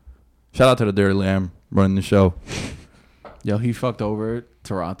forward. Shout out to the Dirty Lamb running the show. Yo, he fucked over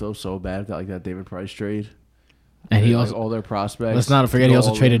Toronto so bad, got like that David Price trade. And he Like, also all their prospects. let's not forget he Go also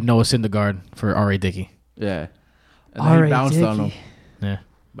all traded in. Noah Syndergaard for R.A. Dickey. Yeah. And then R.A. he bounced on Dickey. them. Yeah.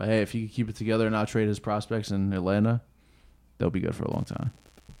 But hey, if he could keep it together and not trade his prospects in Atlanta, they'll be good for a long time.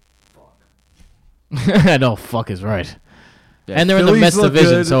 I know, fuck is right. Yeah, And they're in the Phillies Mets look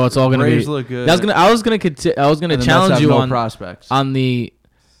division, good, so it's all gonna Braves be. look good. I was gonna and the Mets challenge have you no on prospects. the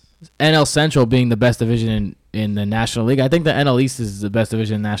NL Central being the best division in the National League. I think the NL East is the best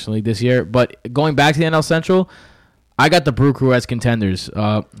division in the National League this year. But going back to the NL Central, I got the Brew Crew as contenders.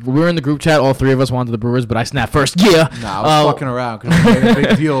 We were in the group chat. All three of us wanted the Brewers, but I snapped first. Yeah. Nah, I was fucking around because we made a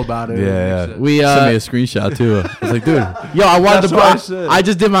big deal about it. Yeah. We Send me a screenshot too. I was like, dude, Yo, I wanted That's the what I Brewers. said. I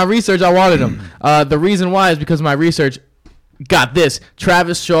just did my research. I wanted them. The reason why is because of my research. Got this.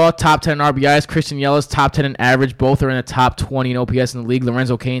 Travis Shaw, top 10 in RBIs. Christian Yelich, top 10 in average. Both are in the top 20 in OPS in the league.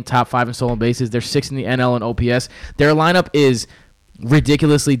 Lorenzo Cain, top 5 in stolen bases. They're 6th in the NL in OPS. Their lineup is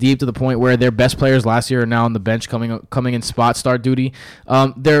ridiculously deep to the point where their best players last year are now on the bench coming in spot start duty.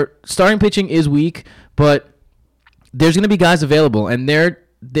 Their starting pitching is weak, but there's going to be guys available. And their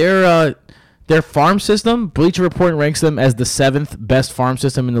farm system, Bleacher Report ranks them as the 7th best farm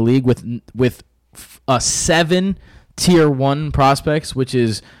system in the league with 7 tier 1 prospects, which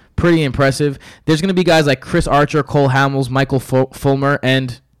is pretty impressive. There's going to be guys like Chris Archer, Cole Hamels, Michael Fulmer,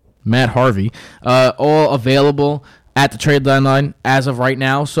 and Matt Harvey, all available at the trade deadline as of right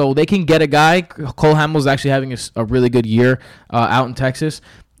now. So they can get a guy. Cole Hamels is actually having a really good year out in Texas.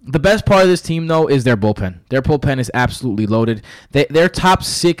 The best part of this team, though, is their bullpen. Their bullpen is absolutely loaded. Their top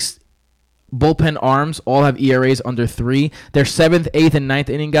 6 bullpen arms all have ERAs under 3. Their 7th, 8th, and 9th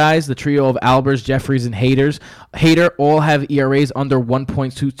inning guys, the trio of Albers, Jeffries, and Hader, all have ERAs under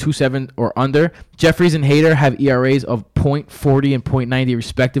 1.27 or under. Jeffries and Hader have ERAs of .40 and .90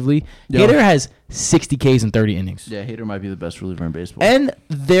 respectively. Yo. Hader has 60 Ks in 30 innings. Yeah, Hader might be the best reliever in baseball. And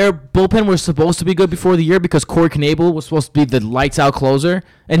their bullpen was supposed to be good before the year because Corey Knebel was supposed to be the lights-out closer,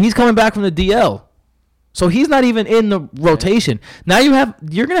 and he's coming back from the DL. So he's not even in the rotation. Now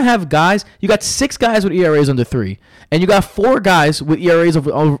you're gonna have guys. You got 6 guys with ERAs under 3, and you got 4 guys with ERAs of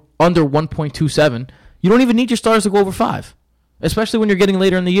under 1.27. You don't even need your stars to go over 5, especially when you're getting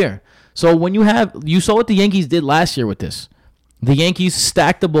later in the year. So when you saw what the Yankees did last year with this. The Yankees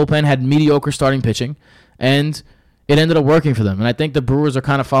stacked the bullpen, had mediocre starting pitching, and it ended up working for them. And I think the Brewers are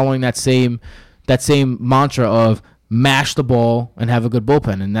kind of following that same mantra of mash the ball and have a good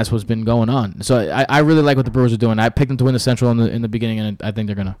bullpen, and that's what's been going on. So I really like what the Brewers are doing. I picked them to win the Central in the beginning, and I think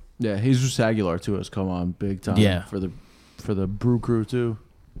they're gonna. Yeah, Jesus Aguilar too has come on big time. Yeah. for the Brew Crew too.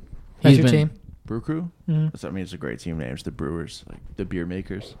 That's He's your been- team. Brew Crew. Mhm. I mean, it's a great team name. It's the Brewers, like the beer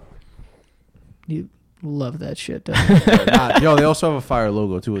makers. You love that shit. Don't you? Yo, they also have a fire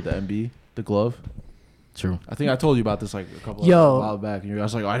logo too with the MB, the glove. True. I think I told you about this like a couple Yo. of a while back, and you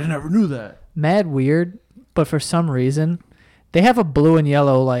guys like, oh, I never knew that. Mad weird, but for some reason, they have a blue and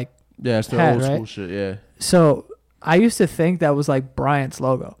yellow like. Yeah, it's their Hat, old school right? shit. Yeah, So I used to think that was like Bryant's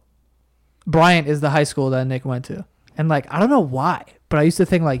logo. Bryant is the high school that Nick went to, and like I don't know why, but I used to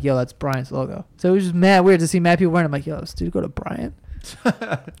think like, yo, that's Bryant's logo. So it was just mad weird to see mad people wearing it. I'm like, yo, this dude go to Bryant. It's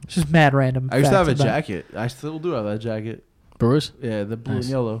just mad random. I used to have a facts about it. jacket. I still do have that jacket. Brewers. Yeah, the blue Nice.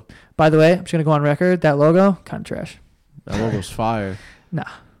 and yellow. By the way, I'm just gonna go on record. That logo, kind of trash. That logo's fire. Nah,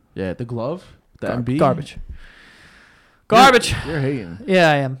 Yeah, the glove, the Gar- MB, garbage. Garbage. You're hating. Yeah,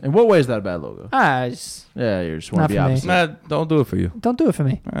 I am. In what way is that a bad logo? I just Yeah, you just want Not to be for me. opposite. nah, don't do it for you. don't do it for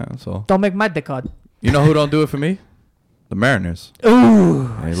me. Yeah, that's all. Don't make my dick hard. You know who don't do it for me? The Mariners. Ooh,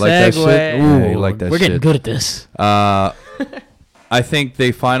 Yeah, you like that shit? segue. Yeah, you like that We're getting shit. good at this. I think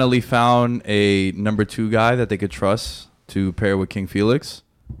they finally found a number 2 guy that they could trust to pair with King Felix,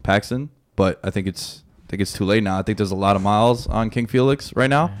 Paxton. But I think it's too late now. I think there's a lot of miles on King Felix right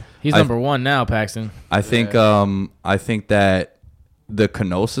now. He's I- number 1 now, Paxton. I think that the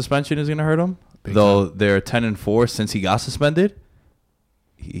Cano suspension is going to hurt him. Big Though they're 10-4 since he got suspended.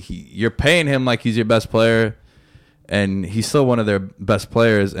 You're paying him like he's your best player, and he's still one of their best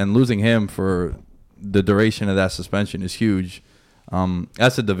players. And losing him for the duration of that suspension is huge.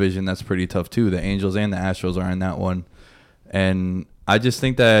 That's a division that's pretty tough too. The Angels and the Astros are in that one, and I just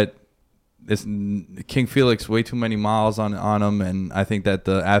think that this King Felix way too many miles on him, and I think that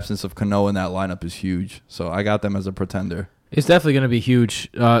the absence of Cano in that lineup is huge. So I got them as a pretender. It's definitely going to be huge.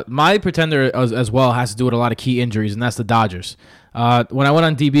 My pretender as well has to do with a lot of key injuries, and that's the Dodgers. When I went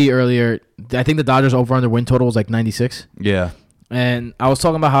on DB earlier, I think the Dodgers over-under win total was like 96. Yeah, And I was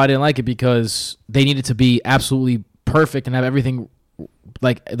talking about how I didn't like it because they needed to be absolutely perfect and have everything,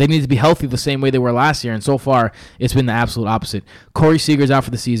 like they needed to be healthy the same way they were last year. And so far, it's been the absolute opposite. Corey Seager's out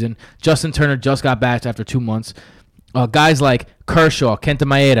for the season. Justin Turner just got back after 2 months. Guys like Kershaw, Kenta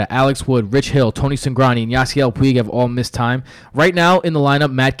Maeda, Alex Wood, Rich Hill, Tony Cingrani, and Yasiel Puig have all missed time. Right now in the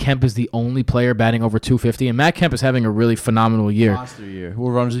lineup, Matt Kemp is the only player batting over 250, and Matt Kemp is having a really phenomenal year. Monster year. Who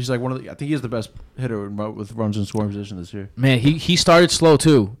runs? He's like one of the. I think he's the best hitter with runs in scoring position this year. Man, he started slow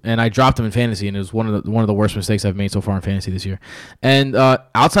too, and I dropped him in fantasy, and it was one of the worst mistakes I've made so far in fantasy this year. And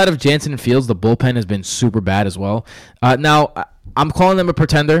outside of Jansen and Fields, the bullpen has been super bad as well. Now I'm calling them a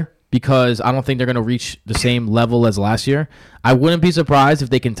pretender, because I don't think they're going to reach the same level as last year. I wouldn't be surprised if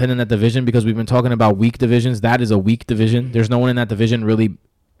they contend in that division, because we've been talking about weak divisions. That is a weak division. There's no one in that division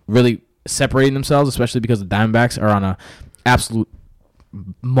really separating themselves, especially because the Diamondbacks are on a absolute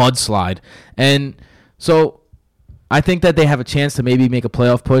mudslide. And so I think that they have a chance to maybe make a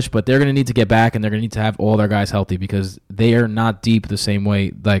playoff push, but they're going to need to get back, and they're going to need to have all their guys healthy, because they are not deep the same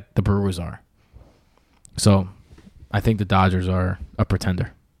way like the Brewers are. So I think the Dodgers are a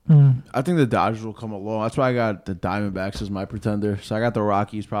pretender. I think the Dodgers will come along. That's why I got the Diamondbacks as my pretender. So I got the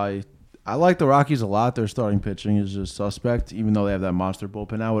Rockies probably. I like the Rockies a lot. Their starting pitching is just suspect, even though they have that monster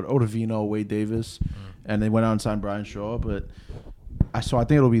bullpen now with Ottavino, Wade Davis, and they went out and signed Brian Shaw. But I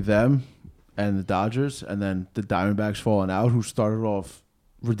think it'll be them and the Dodgers, and then the Diamondbacks falling out, who started off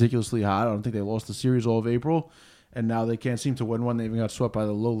ridiculously hot. I don't think they lost the series all of April, and now they can't seem to win one. They even got swept by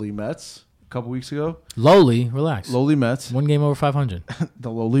the lowly Mets a couple weeks ago. Lowly, relax. Lowly Mets. One game over 500. The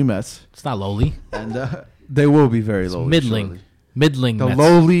lowly Mets. It's not lowly. And they will be very It's lowly. middling. Shortly. Middling The Mets.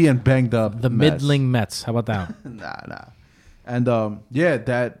 lowly and banged up The Mets. middling Mets. How about that? Nah. And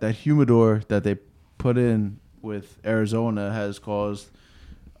that humidor that they put in with Arizona has caused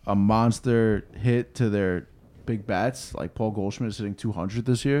a monster hit to their big bats. Like Paul Goldschmidt is hitting 200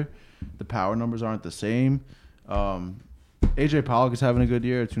 this year. The power numbers aren't the same. AJ Pollock is having a good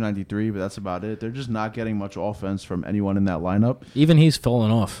year at 293, but that's about it. They're just not getting much offense from anyone in that lineup. Even he's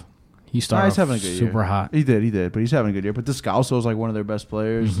fallen off. He started He's off having a good super year. hot. He did, but he's having a good year. But Descalso is like one of their best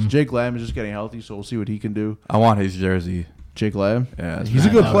players. Jake Lamb is just getting healthy, so we'll see what he can do. I want his jersey. Jake Lamb? Yeah, He's a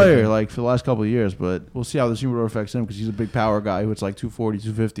bad. good That player, would've like, for the last couple of years, but we'll see how this humidor affects him because he's a big power guy who hits like 240,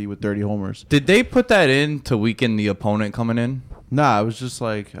 250 with 30 homers. Did they put that in to weaken the opponent coming in? Nah, it was just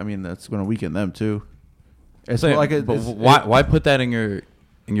like, I mean, that's going to weaken them too. It's So, like but why put that in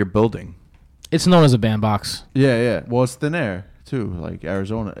your building? It's known as a bandbox. Yeah. Well, it's thin air too. Like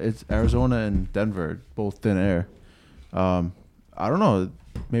Arizona, it's Arizona and Denver, both thin air. I don't know.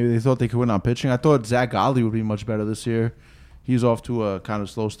 Maybe they thought they could win on pitching. I thought Zach Godley would be much better this year. He's off to a kind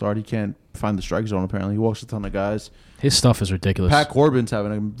of slow start. He can't find the strike zone, apparently. He walks a ton of guys. His stuff is ridiculous. Pat Corbin's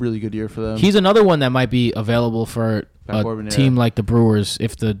having a really good year for them. He's another one that might be available for Pat a Corbin, yeah. team like the Brewers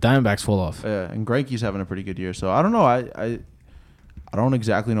if the Diamondbacks fall off. Yeah, and Greinke's having a pretty good year. So I don't know. I don't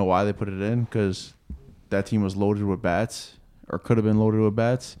exactly know why they put it in because that team was loaded with bats or could have been loaded with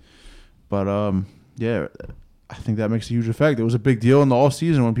bats. But, yeah, I think that makes a huge effect. It was a big deal in the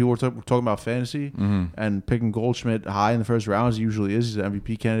offseason when people were talking about fantasy and picking Goldschmidt high in the first round, as he usually is. He's an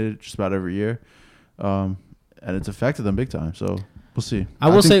MVP candidate just about every year. And it's affected them big time. So we'll see. I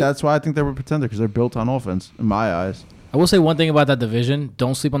will think say- that's why I think they were a pretender because they're built on offense, in my eyes. I will say one thing about that division.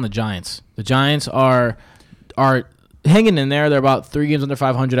 Don't sleep on the Giants. The Giants are hanging in there. They're about 3 games under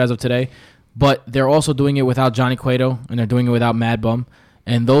 500 as of today. But they're also doing it without Johnny Cueto, and they're doing it without Mad Bum.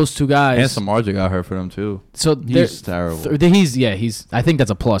 And those two guys. And Samardzija got hurt for them too. So He's terrible. He's. I think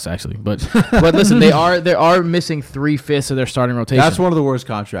that's a plus actually. But listen, they are missing 3/5 of their starting rotation. That's one of the worst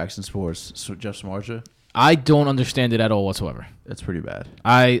contracts in sports, so Jeff Samardzija. I don't understand it at all whatsoever. That's pretty bad.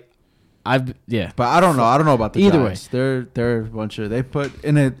 But But I don't know. I don't know about the Either Giants. They're a bunch of they put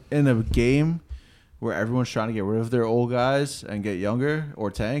in a game where everyone's trying to get rid of their old guys and get younger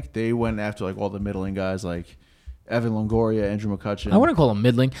or tank. They went after like all the middling guys like Evan Longoria, Andrew McCutchen. I wouldn't call them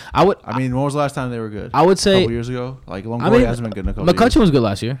middling. I mean, when was the last time they were good? I would a say couple years ago. Like Longoria hasn't been good in a couple years. McCutchen was good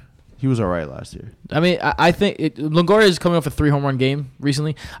last year. He was all right last year. I mean, I think Longoria is coming off a 3-home run game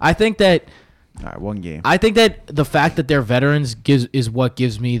recently. I think that All right, one game. the fact that they're veterans is what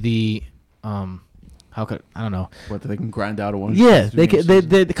gives me the I don't know. What they can grind out a one. Yeah, they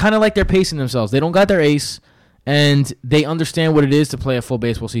kind of like they're pacing themselves. They don't got their ace, and they understand what it is to play a full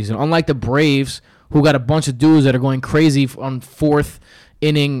baseball season. Unlike the Braves, who got a bunch of dudes that are going crazy on 4th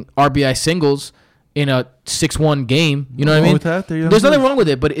inning RBI singles in a 6-1 game. You know what I mean? With that? There's nothing wrong with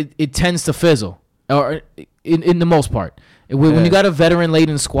it, but it tends to fizzle, or in the most part. When Yeah. you got a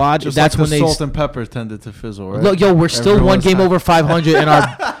veteran-laden squad, Just that's like when the they salt and pepper tended to fizzle, right? look. Yo, we're still Everyone one was game hot. over 500 in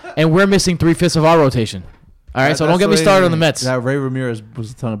our, and we're missing 3/5 of our rotation. All right, so don't get me started on the Mets. That Ray Ramirez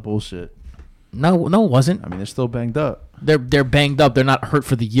was a ton of bullshit. No, it wasn't. I mean, they're still banged up. They're banged up. They're not hurt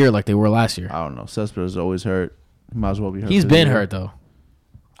for the year like they were last year. I don't know. Cespedes always hurt. He might as well be hurt. He's for the been year. hurt though.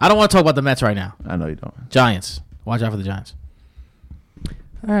 I don't want to talk about the Mets right now. I know you don't. Giants. Watch out for the Giants.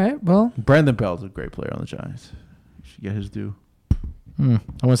 All right. Well, Brandon Bell's a great player on the Giants. You should get his due. I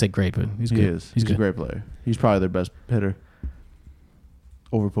wouldn't say great, but he's He good. is. He's a good. great player. He's probably their best hitter.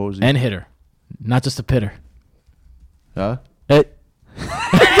 Over Posey. And hitter, not just a pitter. Huh?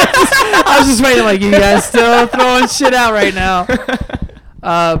 I was just waiting, like, you guys still throwing shit out right now.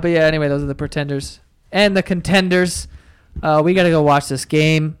 But yeah, anyway, those are the pretenders and the contenders. We got to go watch this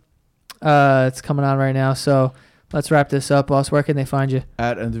game. It's coming on right now, so let's wrap this up. Boss, where can they find you?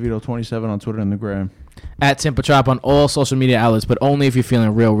 At Endevito27 on Twitter and the gram. At Timpa Trop on all social media outlets, but only if you're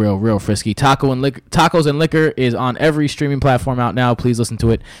feeling real frisky. Tacos and Liquor is on every streaming platform out now. Please listen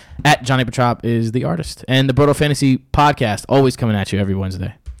to it. At Johnny Petrop is the artist. And the Broto Fantasy Podcast, always coming at you every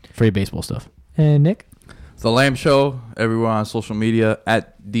Wednesday. Free baseball stuff. And Nick? The Lamb Show, everywhere on social media.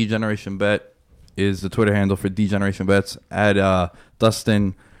 At DGenerationBet is the Twitter handle for DGenerationBets. At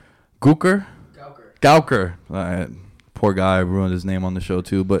Dustin Gauker. Poor guy, ruined his name on the show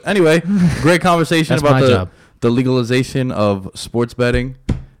too. But anyway, great conversation That's about my job. the legalization of sports betting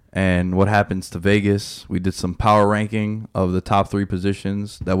and what happens to Vegas. We did some power ranking of the top 3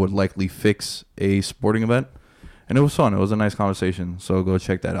 positions that would likely fix a sporting event. And it was fun. It was a nice conversation. So go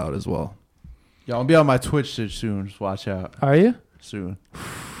check that out as well. Yeah, I'll be on my Twitch soon. Just watch out. Are you? Soon.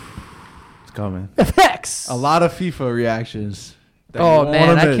 It's coming. FX. A lot of FIFA reactions. that you Oh, won't man,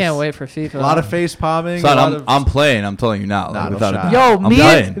 wanna I miss. can't wait for FIFA. A lot of face palming. Son, I'm playing. I'm telling you now. Nah, no without a shot. doubt. Yo,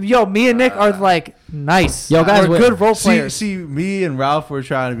 I'm me and Nick are, like, nice. Yo, guys, we're good role players. See, me and Ralph were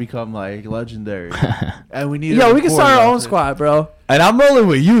trying to become like legendary, and we need. Yo, we can start our own squad, bro. And I'm rolling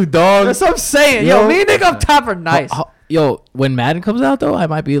with you, dog. That's what I'm saying. Yo, me and Nick up top are nice. Yo, when Madden comes out, though, I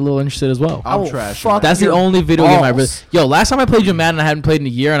might be a little interested as well. I'm Oh, trash. fuck. That's the your only video game I really... balls. Yo, last time I played you Madden, I hadn't played in a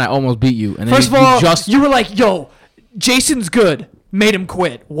year, and I almost beat you. And then First you, of all, you just... you were like, yo, Jason's good. Made him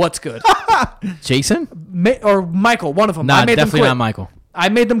quit. What's good? Jason? Or Michael, one of them. Nah, I made them definitely quit. not Michael. I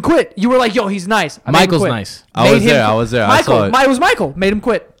made them quit. You were like, yo, he's nice. I made him Michael's quit. nice. I Made was him there. I quit. was there. I Michael. saw it. It was Michael. Made him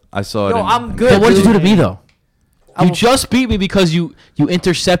quit. I saw it. Yo, in- I'm good. But what did you do to dude. me, though? I You will- just beat me because you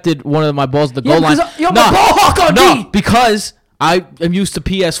intercepted one of my balls at the Yeah, goal line. because, yo, my ball hawk on me. because I am used to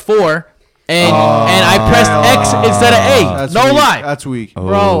PS4 and I pressed X instead of A. That's No weak. lie. That's weak.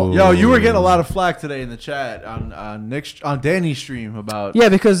 Bro. Yo, you were getting a lot of flack today in the chat on Danny's stream about. Yeah,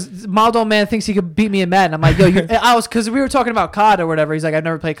 because Maldo Man thinks he could beat me in Madden. I'm like, yo, because we were talking about COD or whatever. He's like, I've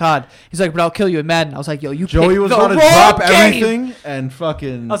never played COD. He's like, but I'll kill you in Madden. I was like, yo, you Joey picked was the about to wrong drop game. everything and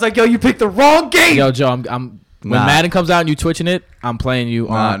fucking. I was like, yo, you picked the wrong game. Yo, Joe, I'm when Nah. Madden comes out and you twitching it, I'm playing you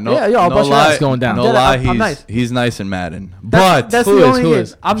Nah, on. no, Yeah, yo, I'll no bust your lie, ass going down. No Yeah, lie, I'm nice. he's nice in Madden. That's- But that's who the is- only who game.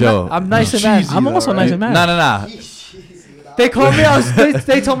 is? Joe. I'm nice in Cheesy, Madden. I'm also though, nice right? in Madden. nah. They called me.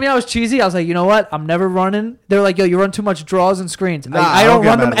 They told me I was cheesy. I was like, you know what? I'm never running. They're like, yo, you run too much draws and screens. Nah, I I don't don't get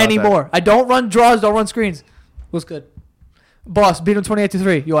run mad them about that. anymore. I don't run draws. Don't run screens. What's good? Boss, beat him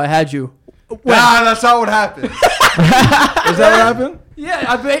 28-3. Yo, I had you. When? Nah, that's not what happened. Is that what happened? Yeah,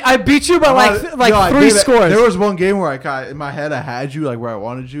 I beat you by like Yo, I 3 did it. scores. There was one game where in my head I had you like where I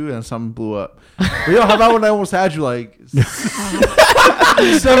wanted you, and something blew up. But yo, how about when I almost had you like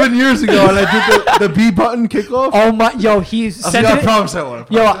 7 years ago, and I did the B button kickoff? Oh my, yo, he sent I it. promise I won.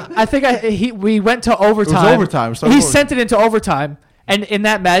 Yo, I think we went to overtime. overtime, so he I'm- sent it into overtime, and in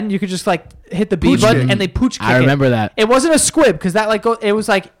that Madden, you could just like hit the B Pooch button kick. and they pooch kick I remember that. It wasn't a squib because that like it was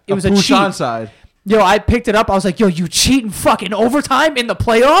like it was a push cheat. onside. Yo, I picked it up. I was like, yo, you cheating fucking overtime in the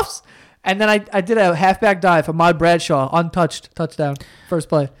playoffs? And then I did a halfback dive for Mod Bradshaw, untouched touchdown, first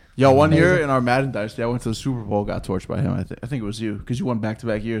play. Yo, one year in our Madden dynasty, I went to the Super Bowl, got torched by him. I think it was you because you won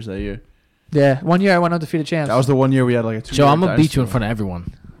back-to-back years that year. Yeah, 1 year I went undefeated champs. That was the 1 year we had like a 2 Joe, I'm gonna beat you in front of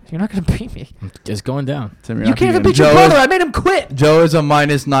everyone. You're not gonna beat me. Just going down. You can't even beat your Joe brother. is- I made him quit. Joe is a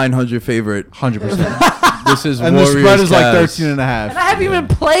minus 900 favorite. 100%. This is And the Warriors spread is like Cavs. 13 and a half. And I haven't even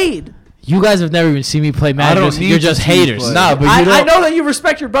played. You guys have never even seen me play Madden. don't need You're to just see you haters. play. Nah, but you I don't. know that you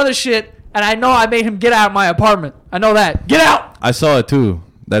respect your brother's shit, and I know I made him get out of my apartment. I know that. Get out. I saw it too.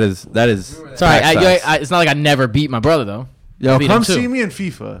 That is. Sorry, facts. it's not like I never beat my brother though. Yo, beat come him too. see me in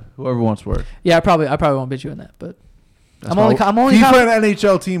FIFA. Whoever wants work. Yeah, I probably won't beat you in that, but That's I'm only FIFA and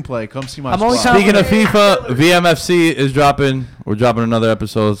NHL team play. Come see my I'm only squad. confident- Speaking of FIFA, VMFC is dropping. We're dropping another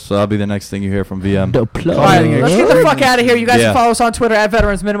episode, so that'll be the next thing you hear from VM. All right, let's get the fuck out of here. You guys Yeah. can follow us on Twitter at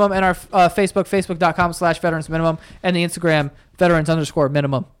Veterans Minimum and our Facebook, facebook.com/Veterans Minimum, and the Instagram,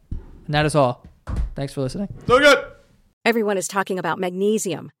 Veterans_Minimum. And that is all. Thanks for listening. So good. Everyone is talking about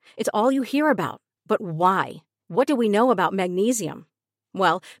magnesium. It's all you hear about. But why? What do we know about magnesium?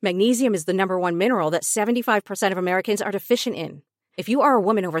 Well, magnesium is the #1 mineral that 75% of Americans are deficient in. If you are a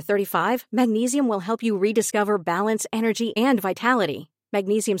woman over 35, magnesium will help you rediscover balance, energy, and vitality.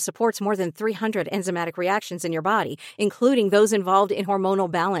 Magnesium supports more than 300 enzymatic reactions in your body, including those involved in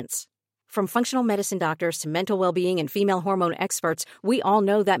hormonal balance. From functional medicine doctors to mental well-being and female hormone experts, we all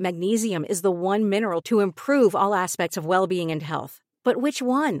know that magnesium is the one mineral to improve all aspects of well-being and health. But which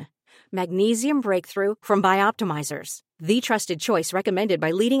one? Magnesium Breakthrough from Bioptimizers, the trusted choice recommended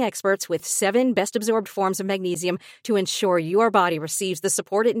by leading experts with 7 best-absorbed forms of magnesium to ensure your body receives the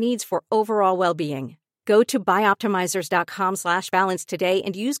support it needs for overall well-being. Go to bioptimizers.com/balance today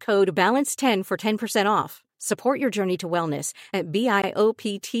and use code BALANCE10 for 10% off. Support your journey to wellness at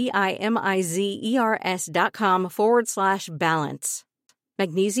bioptimizers.com/balance.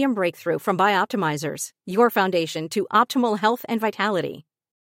 Magnesium Breakthrough from Bioptimizers, your foundation to optimal health and vitality.